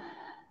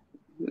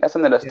that's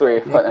another story.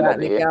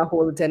 They can't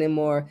hold it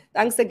anymore.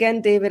 Thanks again,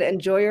 David.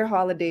 Enjoy your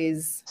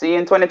holidays. See you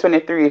in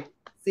 2023.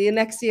 See you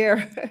next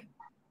year.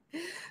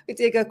 We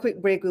take a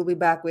quick break. We'll be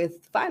back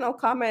with final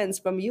comments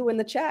from you in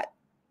the chat.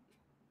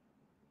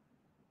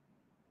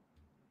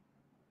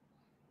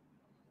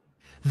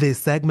 This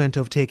segment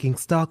of Taking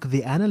Stock,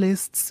 The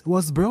Analysts,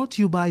 was brought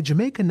to you by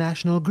Jamaica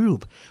National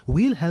Group.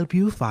 We'll help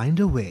you find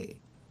a way.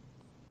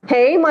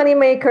 Hey,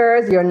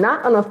 moneymakers, you're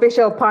not an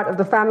official part of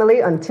the family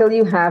until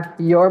you have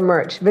your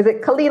merch.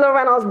 Visit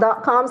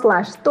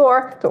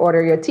KalilaReynolds.com/store to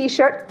order your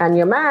t-shirt and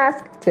your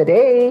mask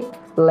today.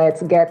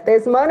 Let's get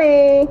this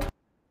money.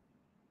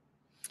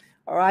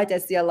 All right, I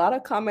see a lot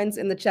of comments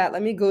in the chat.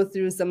 Let me go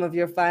through some of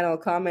your final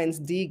comments.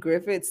 D.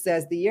 Griffith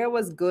says, the year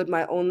was good.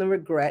 My only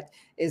regret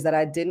is that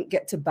I didn't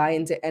get to buy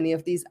into any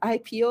of these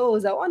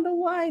IPOs. I wonder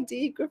why,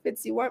 D.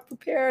 Griffiths, you weren't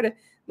prepared.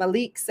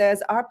 Malik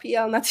says,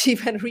 RPL not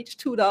even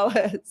reached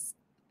 $2.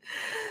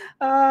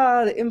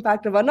 The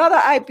impact of another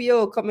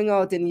IPO coming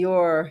out in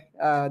your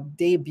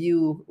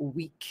debut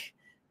week.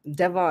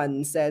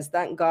 Devon says,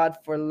 thank God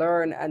for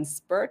Learn and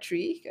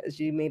Spurtree, because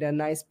you made a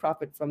nice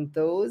profit from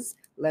those.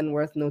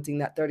 Lenworth noting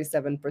that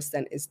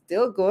 37% is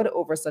still good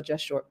over such a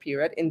short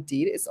period.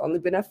 Indeed, it's only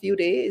been a few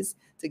days.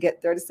 To get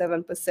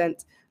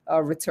 37%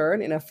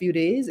 return in a few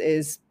days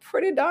is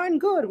pretty darn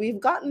good.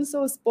 We've gotten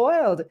so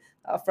spoiled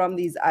from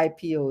these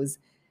IPOs.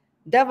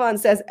 Devon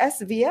says,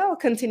 SVL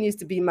continues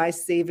to be my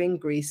saving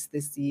grace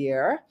this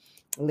year.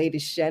 Lady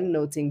Shen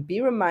noting,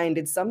 be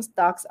reminded some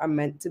stocks are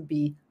meant to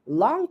be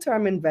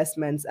long-term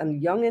investments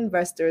and young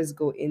investors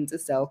go in to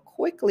sell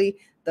quickly,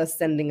 thus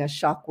sending a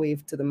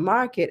shockwave to the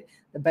market.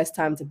 The best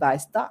time to buy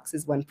stocks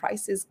is when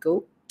prices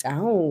go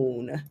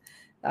down.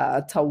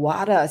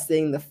 Tawada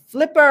saying the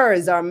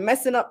flippers are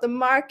messing up the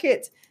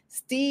market.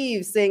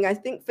 Steve saying, I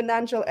think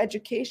financial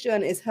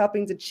education is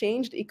helping to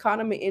change the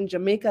economy in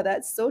Jamaica.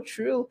 That's so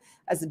true,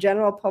 as the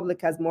general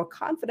public has more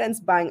confidence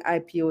buying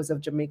IPOs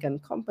of Jamaican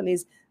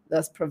companies,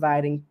 thus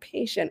providing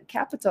patient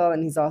capital.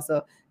 And he's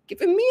also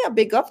giving me a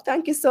big up.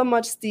 Thank you so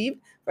much, Steve,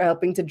 for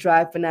helping to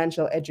drive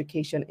financial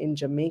education in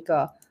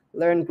Jamaica.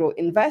 Learn, Grow,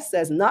 Invest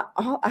says, not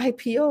all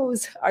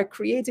IPOs are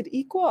created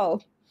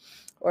equal.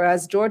 Or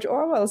as George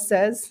Orwell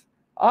says,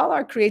 all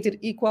are created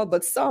equal,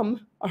 but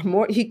some are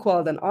more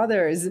equal than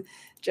others.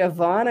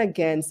 Javon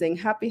again saying,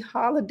 happy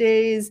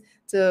holidays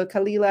to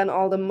Kalila and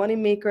all the money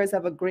makers.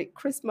 Have a great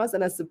Christmas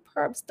and a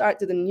superb start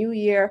to the new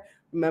year.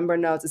 Remember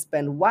now to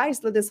spend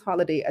wisely this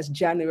holiday, as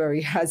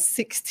January has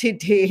 60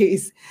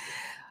 days.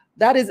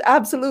 That is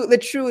absolutely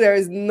true. There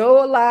is no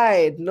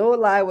lie. No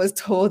lie was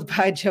told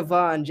by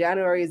Javon.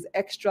 January is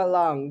extra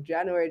long.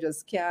 January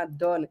just can't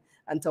done.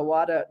 And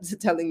Tawada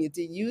telling you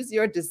to use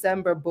your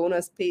December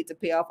bonus pay to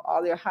pay off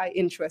all your high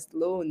interest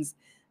loans,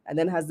 and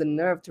then has the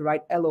nerve to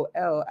write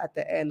LOL at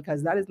the end,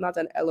 because that is not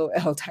an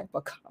LOL type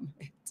of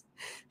comment.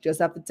 Just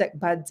have to take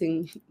bad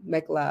thing,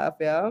 make laugh,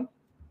 yeah?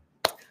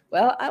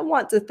 Well, I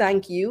want to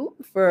thank you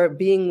for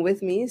being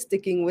with me,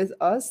 sticking with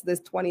us this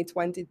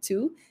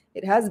 2022.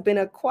 It has been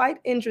a quite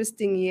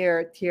interesting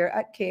year here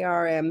at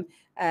KRM.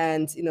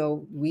 And,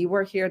 we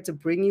were here to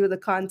bring you the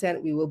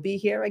content. We will be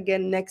here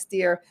again next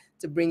year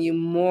to bring you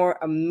more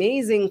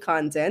amazing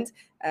content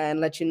and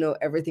let you know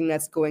everything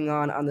that's going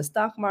on the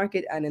stock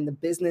market and in the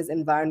business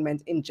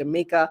environment in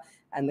Jamaica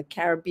and the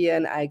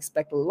Caribbean. I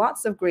expect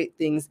lots of great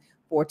things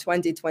for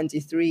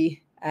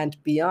 2023 and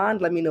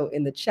beyond. Let me know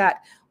in the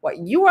chat what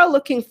you are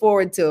looking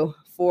forward to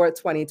for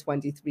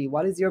 2023.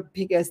 What is your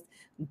biggest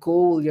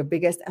goal, your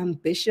biggest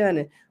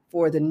ambition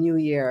for the new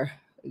year?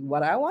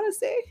 What I want to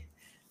say,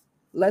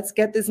 let's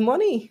get this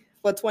money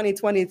for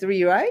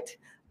 2023, right?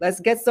 Let's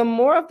get some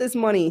more of this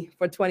money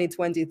for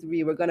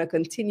 2023. We're going to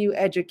continue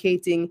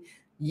educating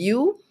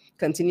you,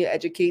 continue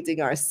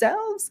educating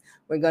ourselves.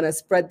 We're going to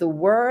spread the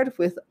word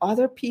with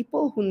other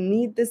people who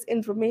need this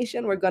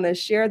information. We're going to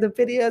share the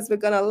videos. We're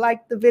going to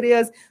like the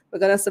videos. We're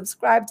going to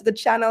subscribe to the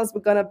channels.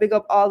 We're going to big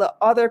up all the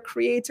other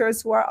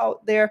creators who are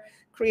out there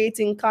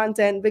creating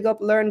content. Big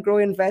up Learn, Grow,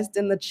 Invest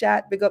in the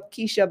chat. Big up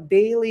Keisha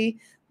Bailey,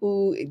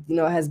 who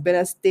has been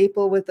a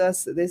staple with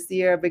us this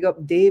year. Big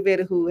up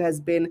David, who has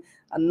been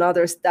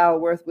another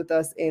stalwart with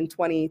us in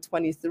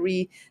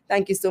 2023.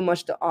 Thank you so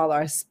much to all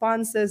our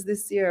sponsors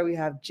this year. We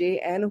have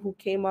JN, who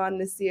came on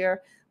this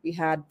year. We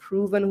had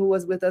Proven, who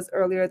was with us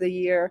earlier the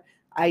year.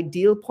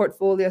 Ideal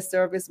Portfolio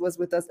Service was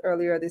with us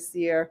earlier this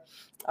year.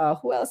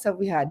 Who else have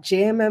we had?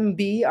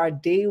 JMMB, our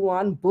day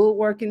one.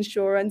 Bulwark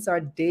Insurance, our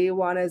day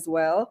one as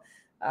well.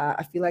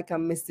 I feel like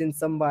I'm missing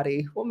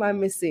somebody. Who am I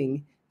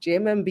missing?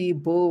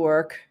 JMMB,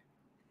 Bulwark.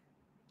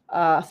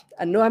 I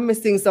know I'm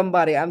missing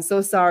somebody. I'm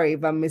so sorry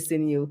if I'm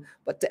missing you.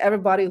 But to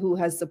everybody who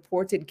has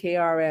supported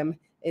KRM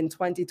in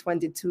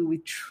 2022, we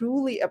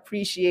truly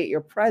appreciate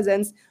your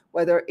presence,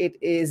 whether it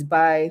is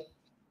by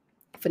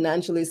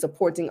financially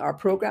supporting our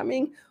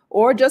programming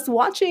or just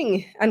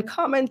watching and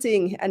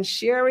commenting and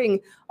sharing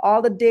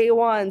all the day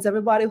ones.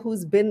 Everybody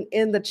who's been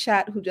in the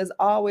chat, who just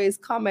always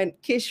comment.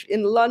 Kish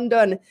in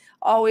London,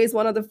 always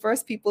one of the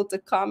first people to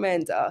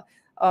comment.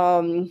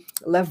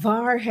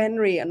 LeVar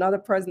Henry, another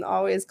person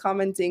always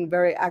commenting,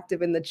 very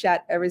active in the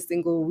chat every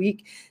single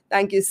week.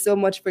 Thank you so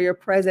much for your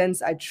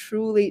presence. I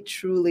truly,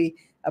 truly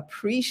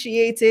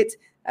appreciate it.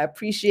 I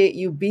appreciate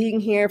you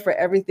being here for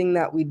everything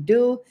that we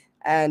do,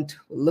 and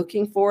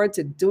looking forward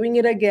to doing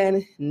it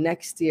again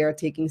next year,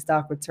 taking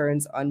stock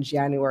returns on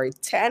January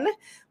 10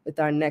 with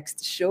our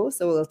next show.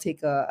 So we'll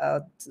take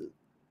a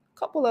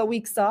couple of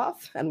weeks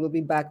off, and we'll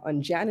be back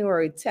on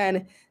January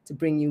 10 to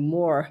bring you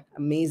more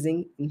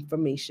amazing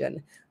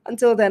information.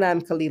 Until then,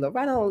 I'm Kalila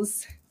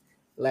Reynolds.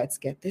 Let's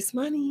get this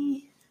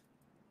money.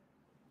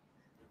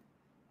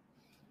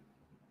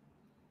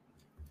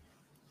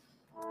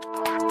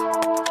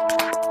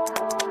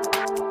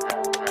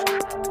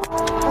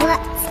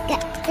 Let's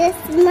get this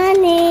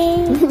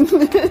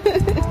money.